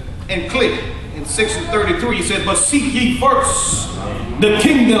simple and clear. In 6:33 he said, but seek ye first the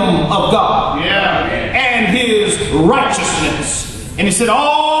kingdom of God and his righteousness. And he said,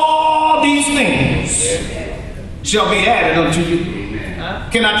 all these things shall be added unto you.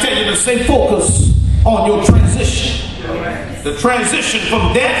 Can I tell you to stay focused on your transition? The transition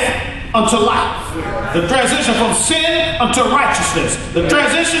from death unto life. The transition from sin unto righteousness. The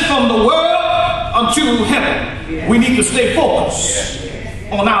transition from the world unto heaven. We need to stay focused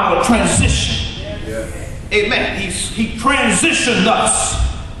on our transition. Amen. He transitioned us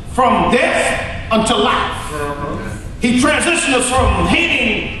from death unto life. He transitioned us from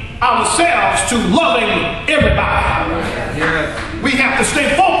hating ourselves to loving everybody. We have to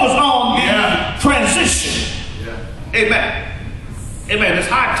stay focused on the transition. Amen. Amen. It's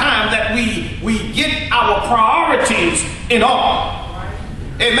high time that we get our priorities in order.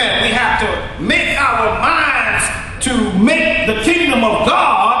 Amen. We have to make our minds to make the kingdom of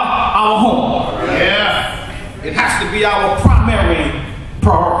God our home. It has to be our primary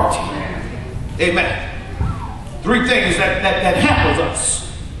priority. Amen. Three things that hampers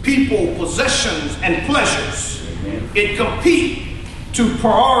us: people, possessions, and pleasures. It compete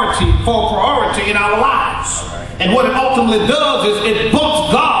for priority in our lives. And what it ultimately does is it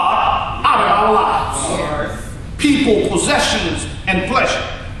bumps God out of our lives. People, possessions, and pleasure.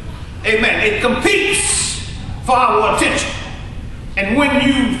 Amen. It competes for our attention. And when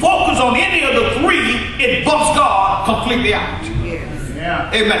you focus on any of the three, it bumps God completely out.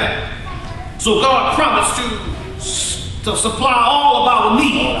 Amen. So God promised to supply all of our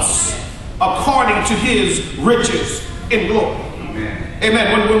needs according to his riches in glory.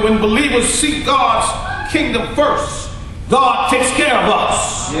 Amen. When believers seek God's kingdom first, God takes care of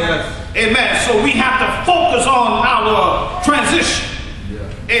us. Amen. So we have to focus on our transition.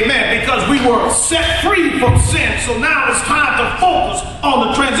 Amen. Because we were set free from sin. So now it's time to focus on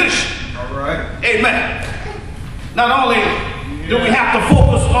the transition. Amen. not only do we have to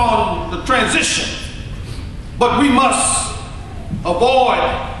focus on the transition, but we must avoid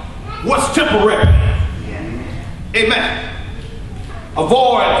what's temporary. Amen.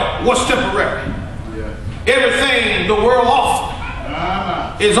 Avoid what's temporary. Everything the world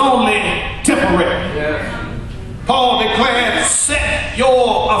offers is only temporary. Paul declared, set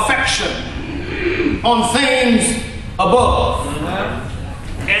your affection on things above.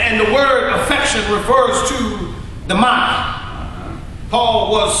 And the word affection refers to the mind.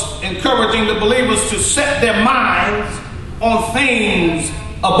 Paul was encouraging the believers to set their minds on things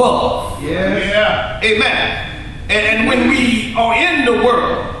above. Amen. And when we are in the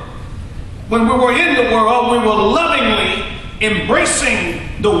world, when we were in the world, we were lovingly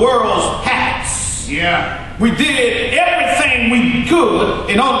embracing the world's habits. We did everything we could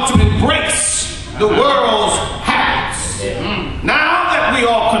in order to embrace the world's habits. Now that we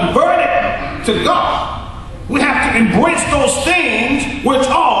are converted to God, we have to embrace those things which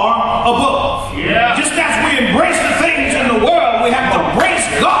are above. Just as we embrace the things in the world, we have to embrace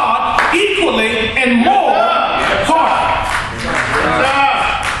God equally and more heartily.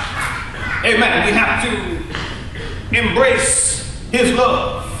 Amen. We have to embrace His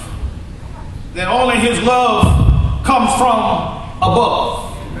love. That only His love comes from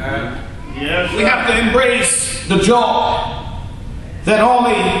above. We have to embrace the joy that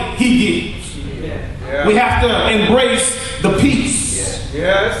only He gives. We have to embrace the peace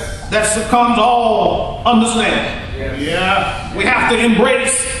that succumbs all understanding. We have to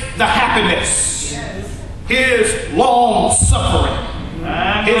embrace the happiness, His long suffering,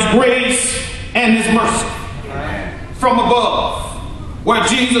 His grace and His mercy from above, where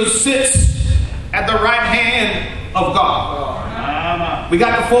Jesus sits at the right hand of God. We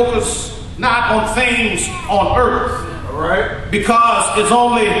got to focus not on things on earth, because it's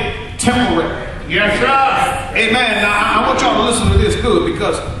only temporary. Amen. Now I want y'all to listen to this good,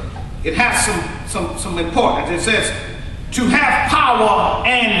 because it has some importance. It says to have power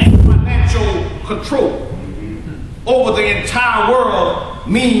and financial control over the entire world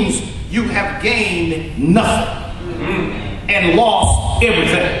means you have gained nothing and lost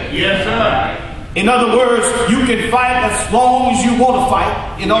everything. In other words, you can fight as long as you want to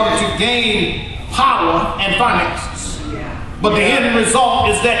fight in order to gain power and finances. But the end result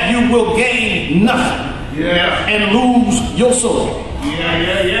is that you will gain nothing and lose your soul.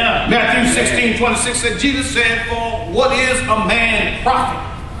 Matthew 16:26 said, Jesus said, for what is a man profit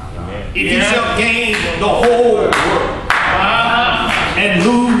if he shall gain the whole world and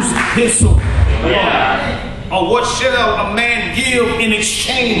lose his soul? Or what shall a man give in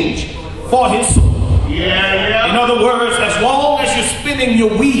exchange for his soul? In other words, as long as you're spinning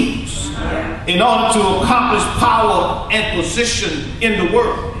your wheels in order to accomplish power and position in the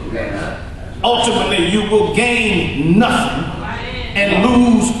world, ultimately you will gain nothing and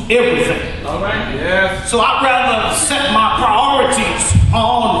lose everything. So I'd rather set my priorities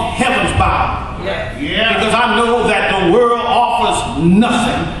on heaven's bound, because I know that the world offers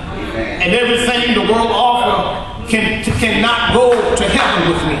nothing, and everything the world offers cannot go to heaven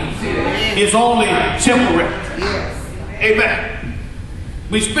with me. It's only temporary. Amen.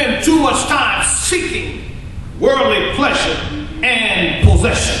 We spend too much time seeking worldly pleasure and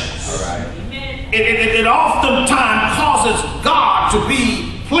possessions. It oftentimes causes God to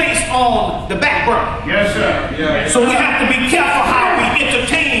be placed on the back burner. So we have to be careful how we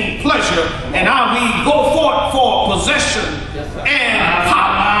entertain pleasure and how we go forth for possession and power.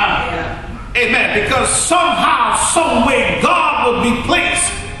 Amen. Because somehow, some way, God will be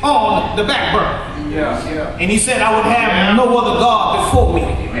placed on the back burner. And He said, I would have no other God before me.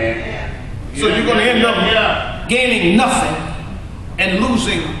 So you're going to end up gaining nothing and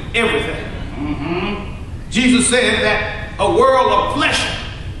losing everything. Jesus said that a world of pleasure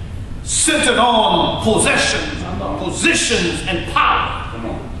centered on possessions, positions, and power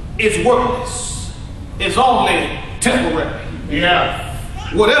is worthless. It's only temporary.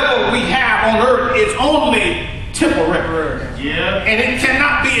 Whatever we have on earth is only temporary. And it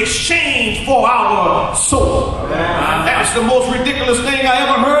cannot be exchanged for our soul. That is the most ridiculous thing I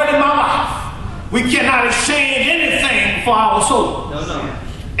ever heard in my life. We cannot exchange anything for our soul.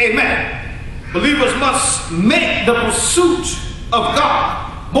 Amen. Believers must make the pursuit of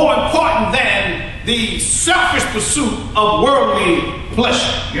God more important than the selfish pursuit of worldly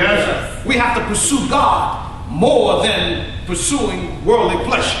pleasure. We have to pursue God more than pursuing worldly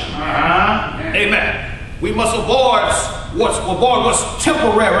pleasure. Amen. We must avoid what's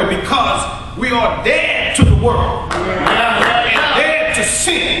temporary, because we are dead to the world, and dead to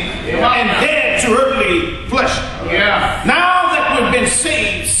sin, and dead to earthly pleasure. Now that that we've been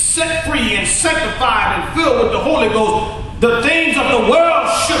saved, set free, and sanctified, and filled with the Holy Ghost, the things of the world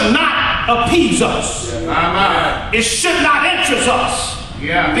should not appease us. It should not interest us.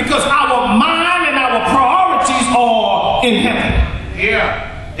 Because our mind and our priorities are in heaven.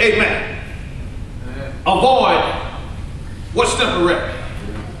 Amen. Avoid what's temporary.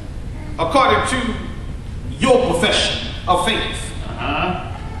 According to your profession of faith,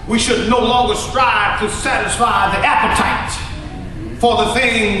 we should no longer strive to satisfy the appetite for the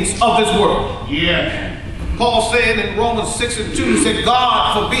things of this world. Paul said in Romans 6:2, he said,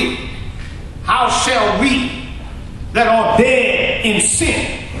 God forbid, how shall we that are dead in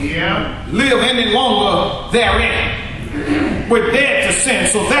sin live any longer therein? We're dead to sin,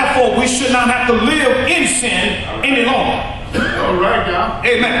 so therefore we should not have to live in sin any longer. All right, now.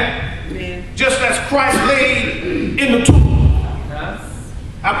 Amen. Just as Christ laid in the tomb.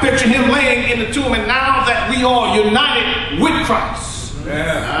 I picture him laying in the tomb, and now that we are united with Christ,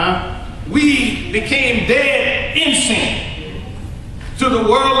 we became dead in sin to the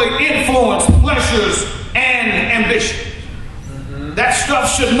worldly influence, pleasures, and ambition. That stuff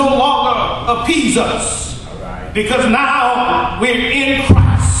should no longer appease us, because now we're in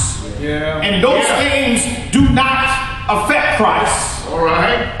Christ, and those things do not affect Christ.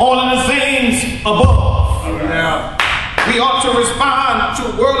 All of the things above. We ought to respond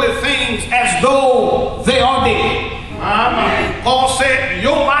to worldly things as though they are dead. Paul said,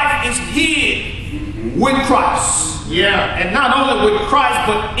 your life is hid with Christ. And not only with Christ,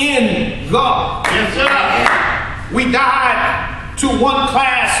 but in God. We died to one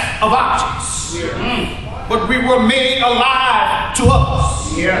class of objects, but we were made alive to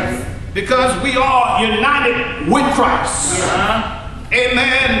others. Because we are united with Christ.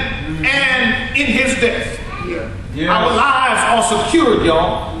 Amen. And in his death. Our lives are secured,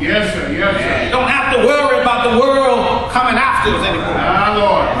 y'all. Yes, sir. Don't have to worry about the world coming after us anymore. My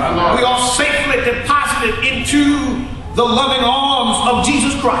Lord. We are safely deposited into the loving arms of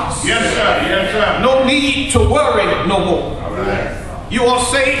Jesus Christ. Yes, sir. No need to worry no more. You are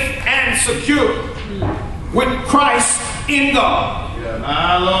safe and secure with Christ in God.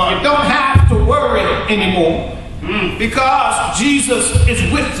 You don't have to worry anymore because Jesus is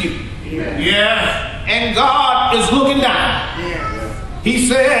with you. And God is looking down. He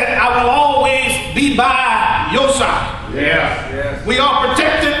said, I will always be by your side. We are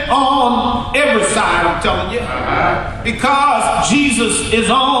protected on every side, I'm telling you. Because Jesus is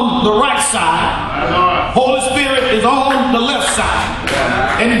on the right side. Holy Spirit is on the left side.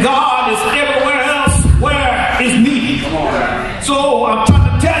 And God is everywhere else where is needed. So I'm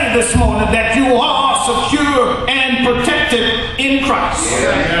trying to tell you this morning that you are secure and protected in Christ.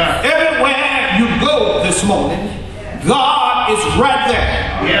 Everywhere you go this morning, God is right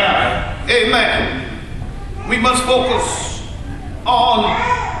there. Amen. We must focus on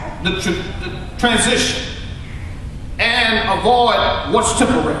the transition and avoid what's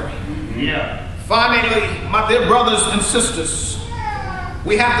temporary. Finally, my dear brothers and sisters,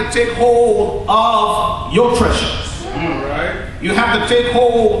 we have to take hold of your treasures. You have to take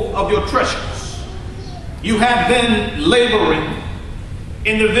hold of your treasures. You have been laboring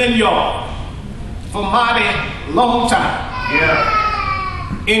in the vineyard for mighty long time.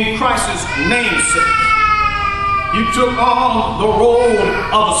 In Christ's namesake. You took on the role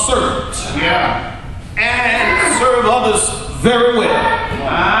of a servant. And serve others very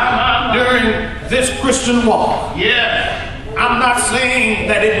well during this Christian walk. I'm not saying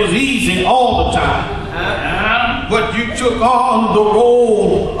that it was easy all the time, but you took on the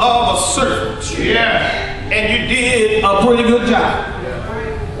role of a servant. And you did a pretty good job.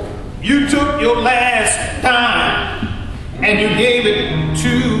 You took your last dime and you gave it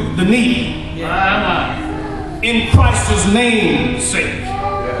to the needy. In Christ's name's sake.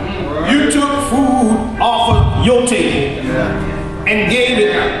 You took food off of your table and gave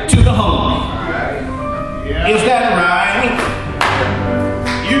it to the hungry. Is that right?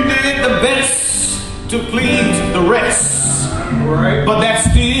 You did the best to please the rest, but that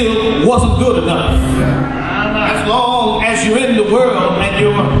still wasn't good enough. As long as you're in the world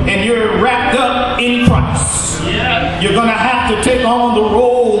and you're wrapped up in Christ, you're going to have to take on the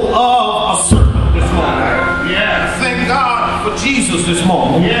role of a servant this morning. Thank God for Jesus this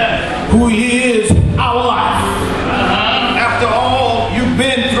morning, who is our life. After all you've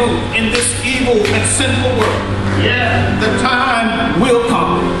been through in this evil and sinful world, the time will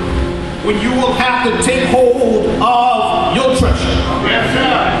come when you will have to take hold of your treasure.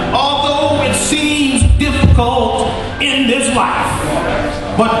 Although it seems difficult in this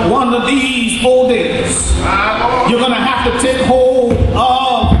life, but one of these old days, you're going to have to take hold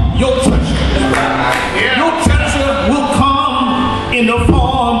of your treasure. Your treasure will come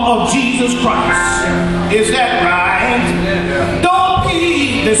arm of Jesus Christ. Is that right? Don't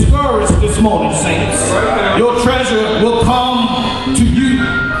be discouraged this morning, saints. Your treasure will come to you.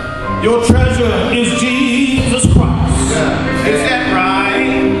 Your treasure is Jesus Christ. Is that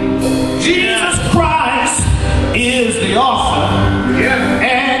right? Jesus Christ is the author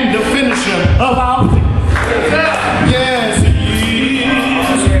and the finisher of our faith. Yes, He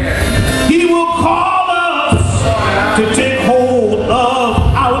is. He will call us to take hold of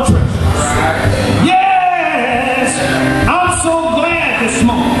our treasures. Yes, I'm so glad this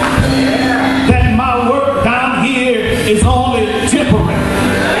morning that my work down here is only temporary.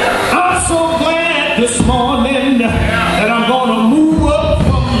 I'm so glad this morning that I'm going to move up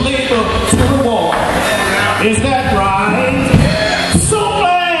from labor to reward. Is that right? So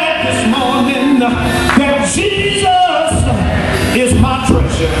glad this morning that Jesus is my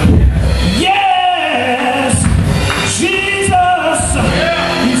treasure. Yes, Jesus,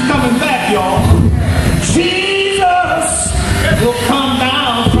 He's coming back, y'all. Jesus will come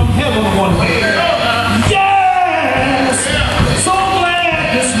down from heaven one day. Yes, so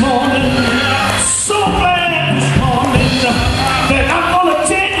glad this morning, so glad this morning that I'm going to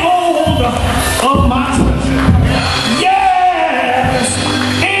take hold of my treasure. Yes,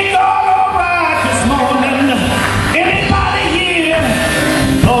 ain't God all right this morning? Anybody here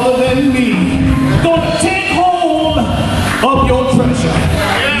other than me gonna take hold of your treasure?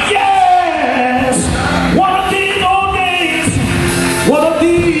 Yes, one of these old days, one of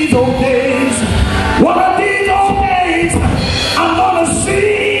these old days, one of these old days, I'm gonna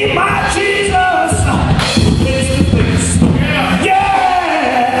see my Jesus face to face.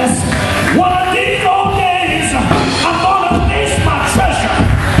 Yes, one of these old days, I'm gonna face my treasure.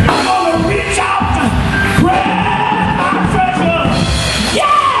 I'm gonna reach out, grab my treasure.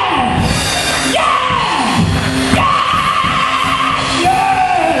 Yeah, yeah, yeah,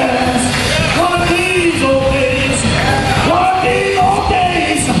 yes. One of these old days, one of these old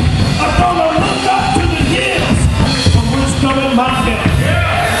days, I'm gonna look up to the hills from which coming my help.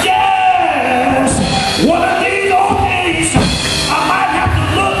 Yes, one of these old days, I might have to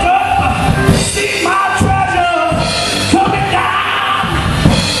look up, see my treasure coming down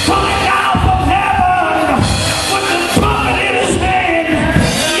from heaven with the trumpet in his hand.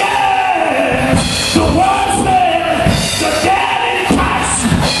 Yes, the word said, the dead in Christ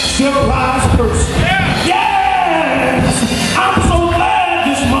shall rise first. Yes, I'm so glad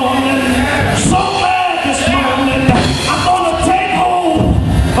this morning, so glad this morning, I'm gonna take hold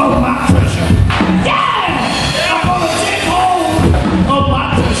of my treasure. Yeah, I'm gonna take hold of my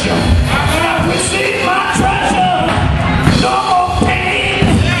treasure. I've received my treasure. No more pain,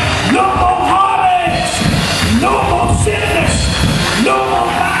 no more heartaches, no more sickness, no more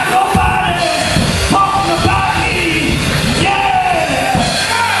nobody talking about me. Yeah,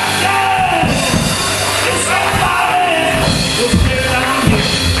 yeah. It's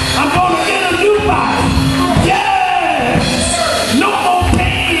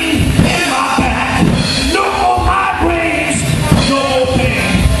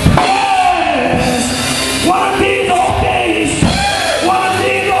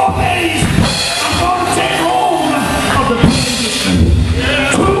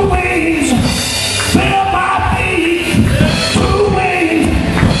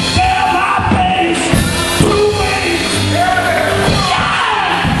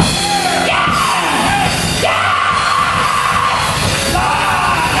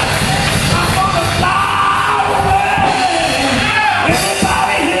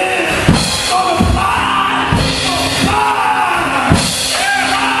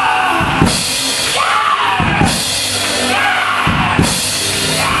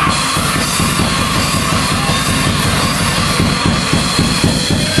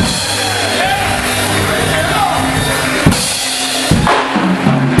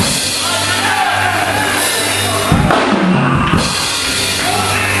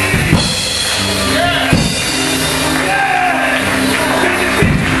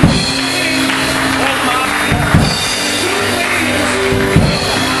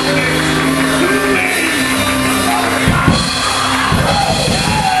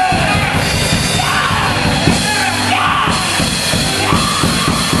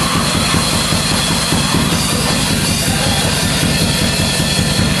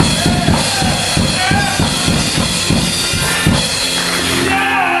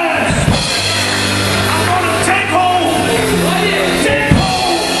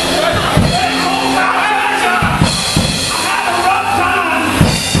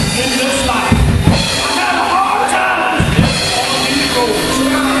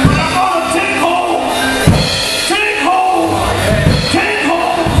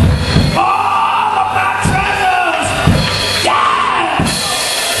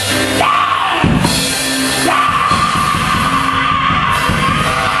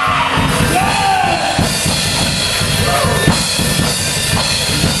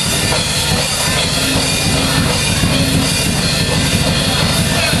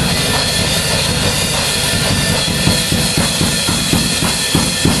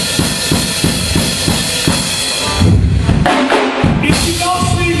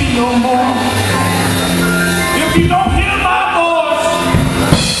no more. If you don't hear my voice,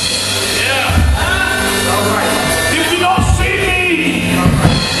 if you don't see me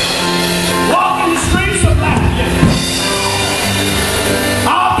walking the streets of life,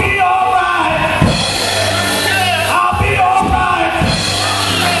 I'll be all right. I'll be all right.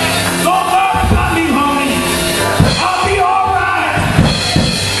 Don't worry about me, honey. I'll be all right.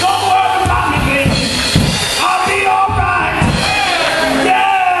 Don't worry about me, baby. I'll be all right.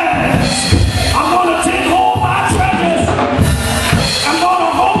 Yes. I'm gonna take home my treasures. I'm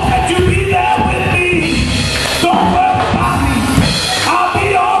gonna hope that you be there with me. Don't worry about me. I'll be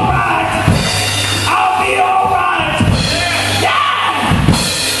all right. I'll be all right. Yeah.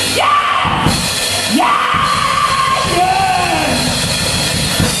 Yeah. Yeah. Yeah.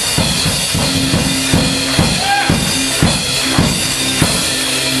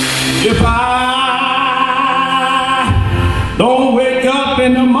 If I don't wake up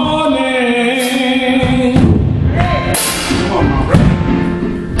in the morning,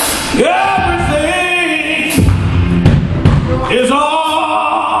 everything is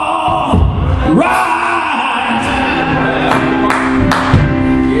all right.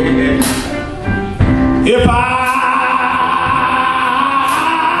 If I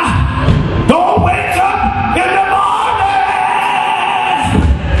don't wake up in the morning,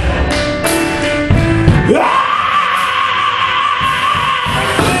 everything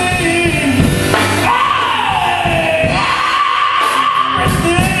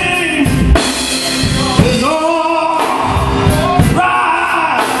is all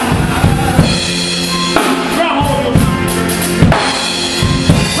right. Grab hold of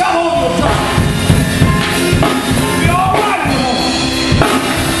your tongue. Be all right,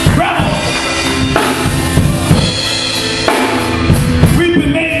 grab hold. We've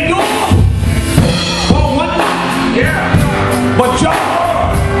been made endure for one night. Yeah. But joy,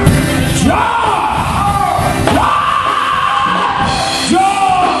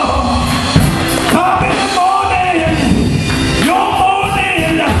 come in the morning. Your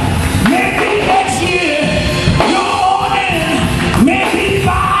morning, maybe next year. Your morning, maybe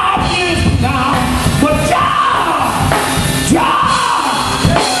 5 years from now. But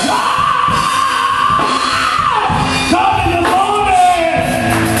come in the morning.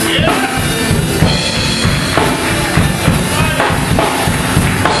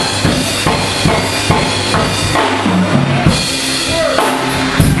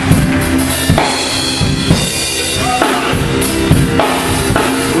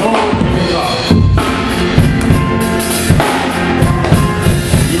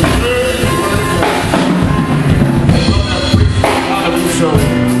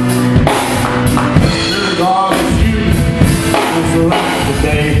 God is you is around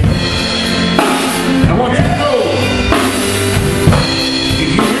today. I want you to know, if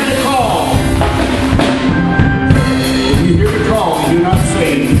you hear the call, and you're not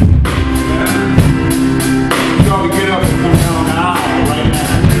saved, you ought to get up and come down the aisle right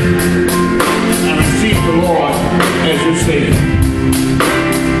now and receive the Lord as your Savior.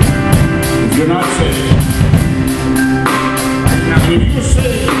 If you're not saved, if you're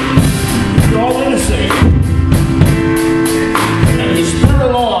saved, you're already saved. And the Spirit of the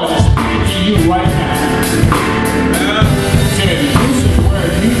Lord is speaking to you right now. Saying, this is where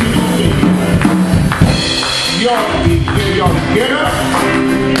you need to be. You ought to get up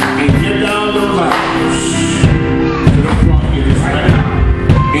and get down those aisles. So don't want to get this right now.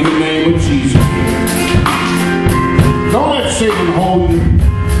 In the name of Jesus. Don't let Satan hold you.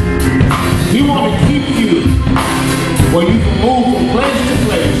 He wants to keep you where you can move from place to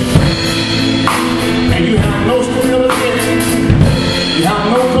place. And you have no stability. You have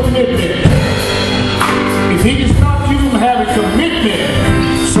no commitment. If he can stop you from having commitment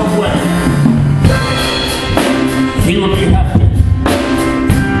somewhere, he will be happy.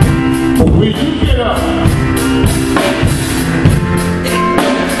 But when you get up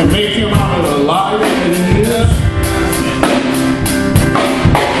and make him out of the liar that he is,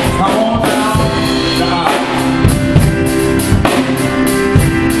 come on down the aisle.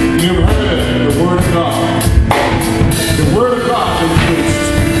 You've heard the Word of God. The Word of God is preached.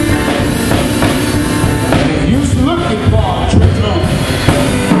 And if you're looking for a church home,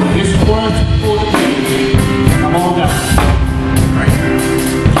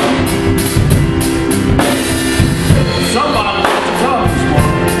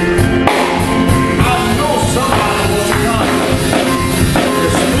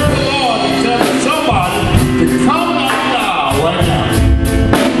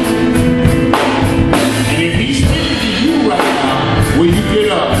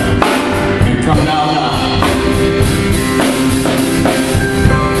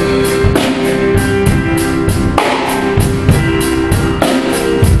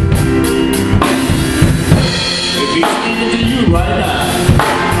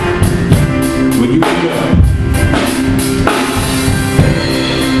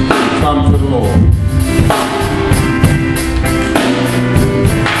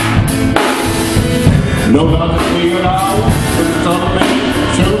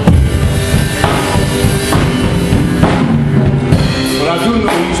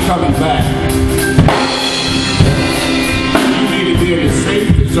 coming back. You need to be in the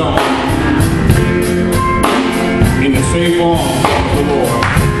safety zone, in the safe arms of the Lord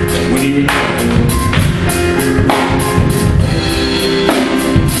when He returns.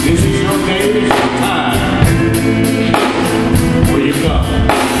 This is your day, this is your time where you come.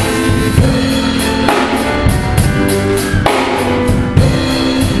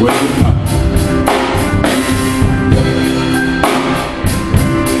 Where you come.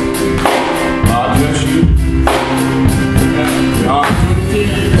 God bless you. The opportunity,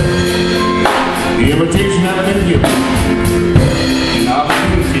 the invitation has been given, and the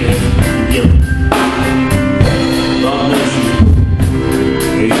opportunity has been given. God bless you.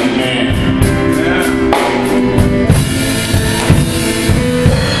 Amen.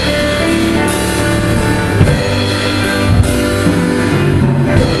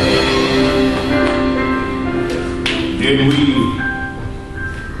 Did we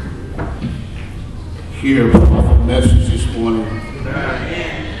hear a powerful message this morning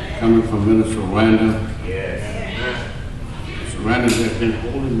coming from Minister Randell? Yes. Mr. Randell has been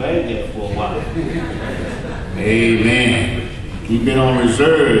holding back there for a while. Amen. He's been on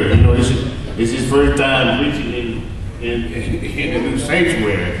reserve. You know, this is his first time preaching in the new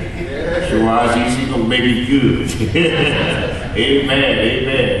sanctuary. So he's going to make it good. Amen.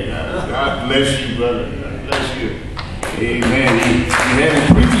 Amen. God bless you, brother. God bless you. Amen. He had his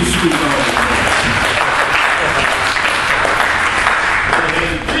preaching shoes on. He had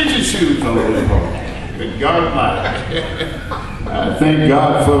his preaching shoes on this morning. But God mighty. I thank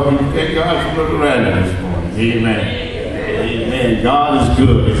God for Brother Randell this morning. Amen. Amen. God is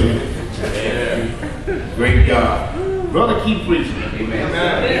good, isn't he? Great God. Brother, keep preaching.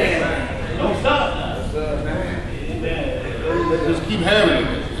 Amen. Don't stop now. Amen. Just keep having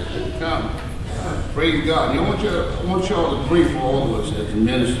it. Come. Praise God. I want y'all to pray for all of us as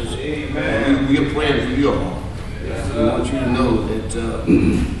ministers. Amen. We are praying for you all. I want you to know that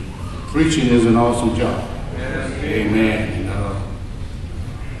preaching is an awesome job. Amen.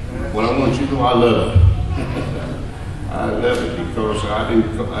 What I want you to know, I love it. I love it because I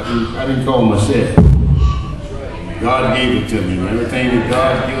didn't call myself. God gave it to me. Everything that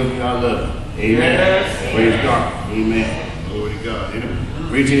God gives me, I love it. Amen. Praise God. Amen. Glory to God.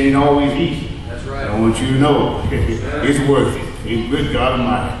 Preaching ain't always easy. That's right. I want you to know it's worth it. It's good God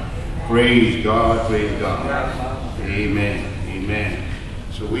Almighty. Praise God. Praise God. Amen. Amen.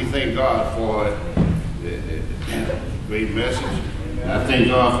 So we thank God for the great message. I thank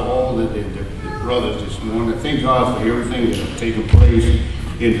God for all the brothers this morning. I thank God for everything that has taken place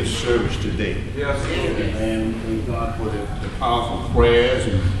in the service today. Yes. And we thank God for the powerful prayers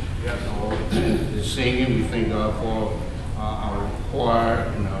and all the singing. We thank God for our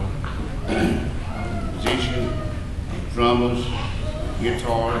choir and our musicians, drummers,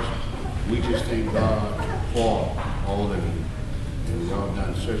 guitars. We just thank God for all of you. And y'all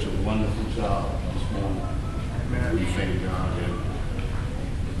done such a wonderful job this morning. Amen. We thank God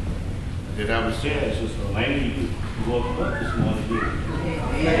that I was saying, Sister Elaine, you woke up this morning, did you?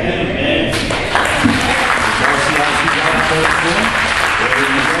 Amen. Y'all see how she got up there? There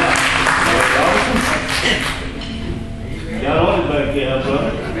you go. Got on it back there,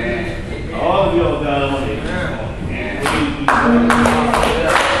 brother. Amen. All of y'all got on it.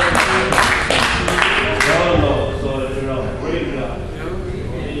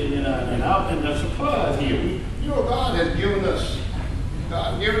 And the supplies here. You know, God has given us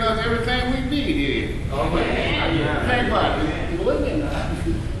everything we need here. Think about it.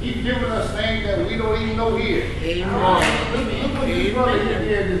 He's given us things that we don't even know here. Amen. Look what this brother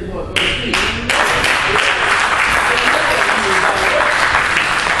here this morning.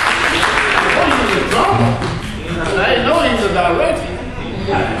 I didn't know he was a director.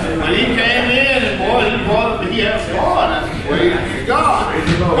 When he came in, and boy, he had some order. Praise God.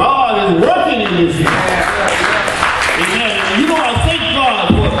 God is working in this year. Amen. You know, I thank God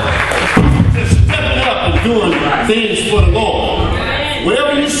for just stepping up and doing things for the Lord.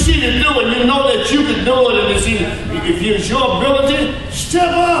 Whatever you see to do and you know that you can do it, and if it's your ability,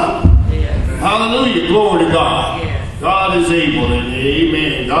 step up. Hallelujah. Glory to God. God is able, and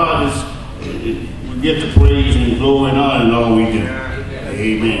amen. God is, we get the praise and glory and honor in all we do.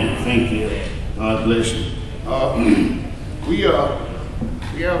 Amen. Thank you. God bless you. We have,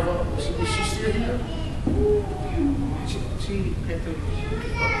 is she still here?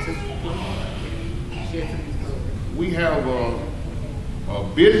 We have a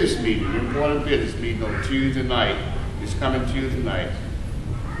business meeting, an important business meeting on Tuesday night. It's coming Tuesday night.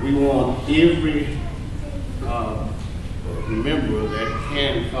 We want every member that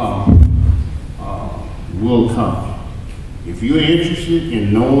can come will come. If you're interested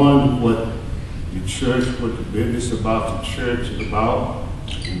in knowing what the church, what the business about the church is about,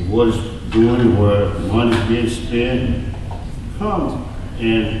 and what it's doing, where money is being spent, come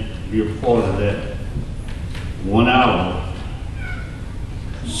and be a part of that 1 hour,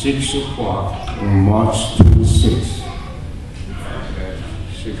 6 o'clock on March 26th,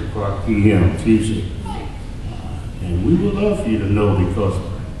 6 o'clock p.m. Tuesday. And we would love for you to know, because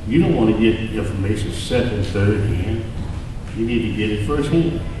you don't want to get information second, third hand. You need to get it first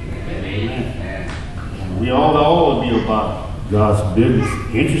hand. Amen. And we all will be about God's business,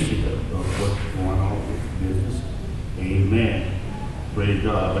 interested of what's going on with the business. Amen. Praise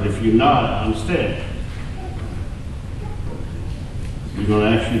God. But if you're not, understand. We're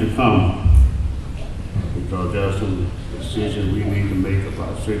going to ask you to come, because there are some decisions we need to make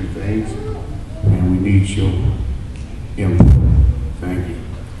about certain things, and we need your input. Thank you.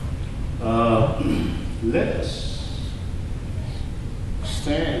 Let us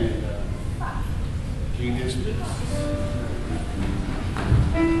stand and be dismissed.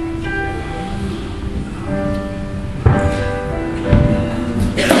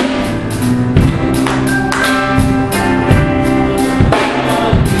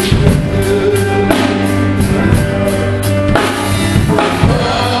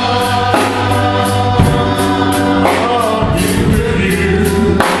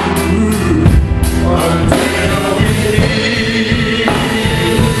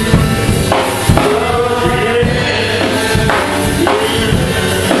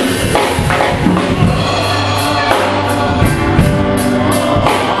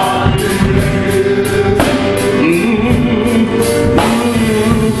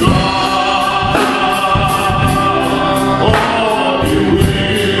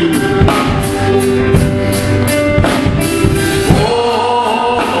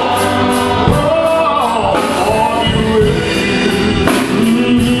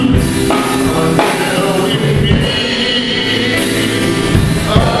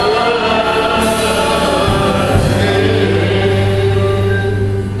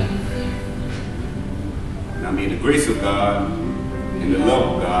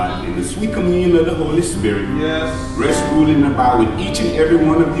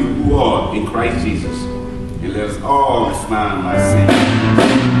 Christ Jesus, and let us all respond by saying,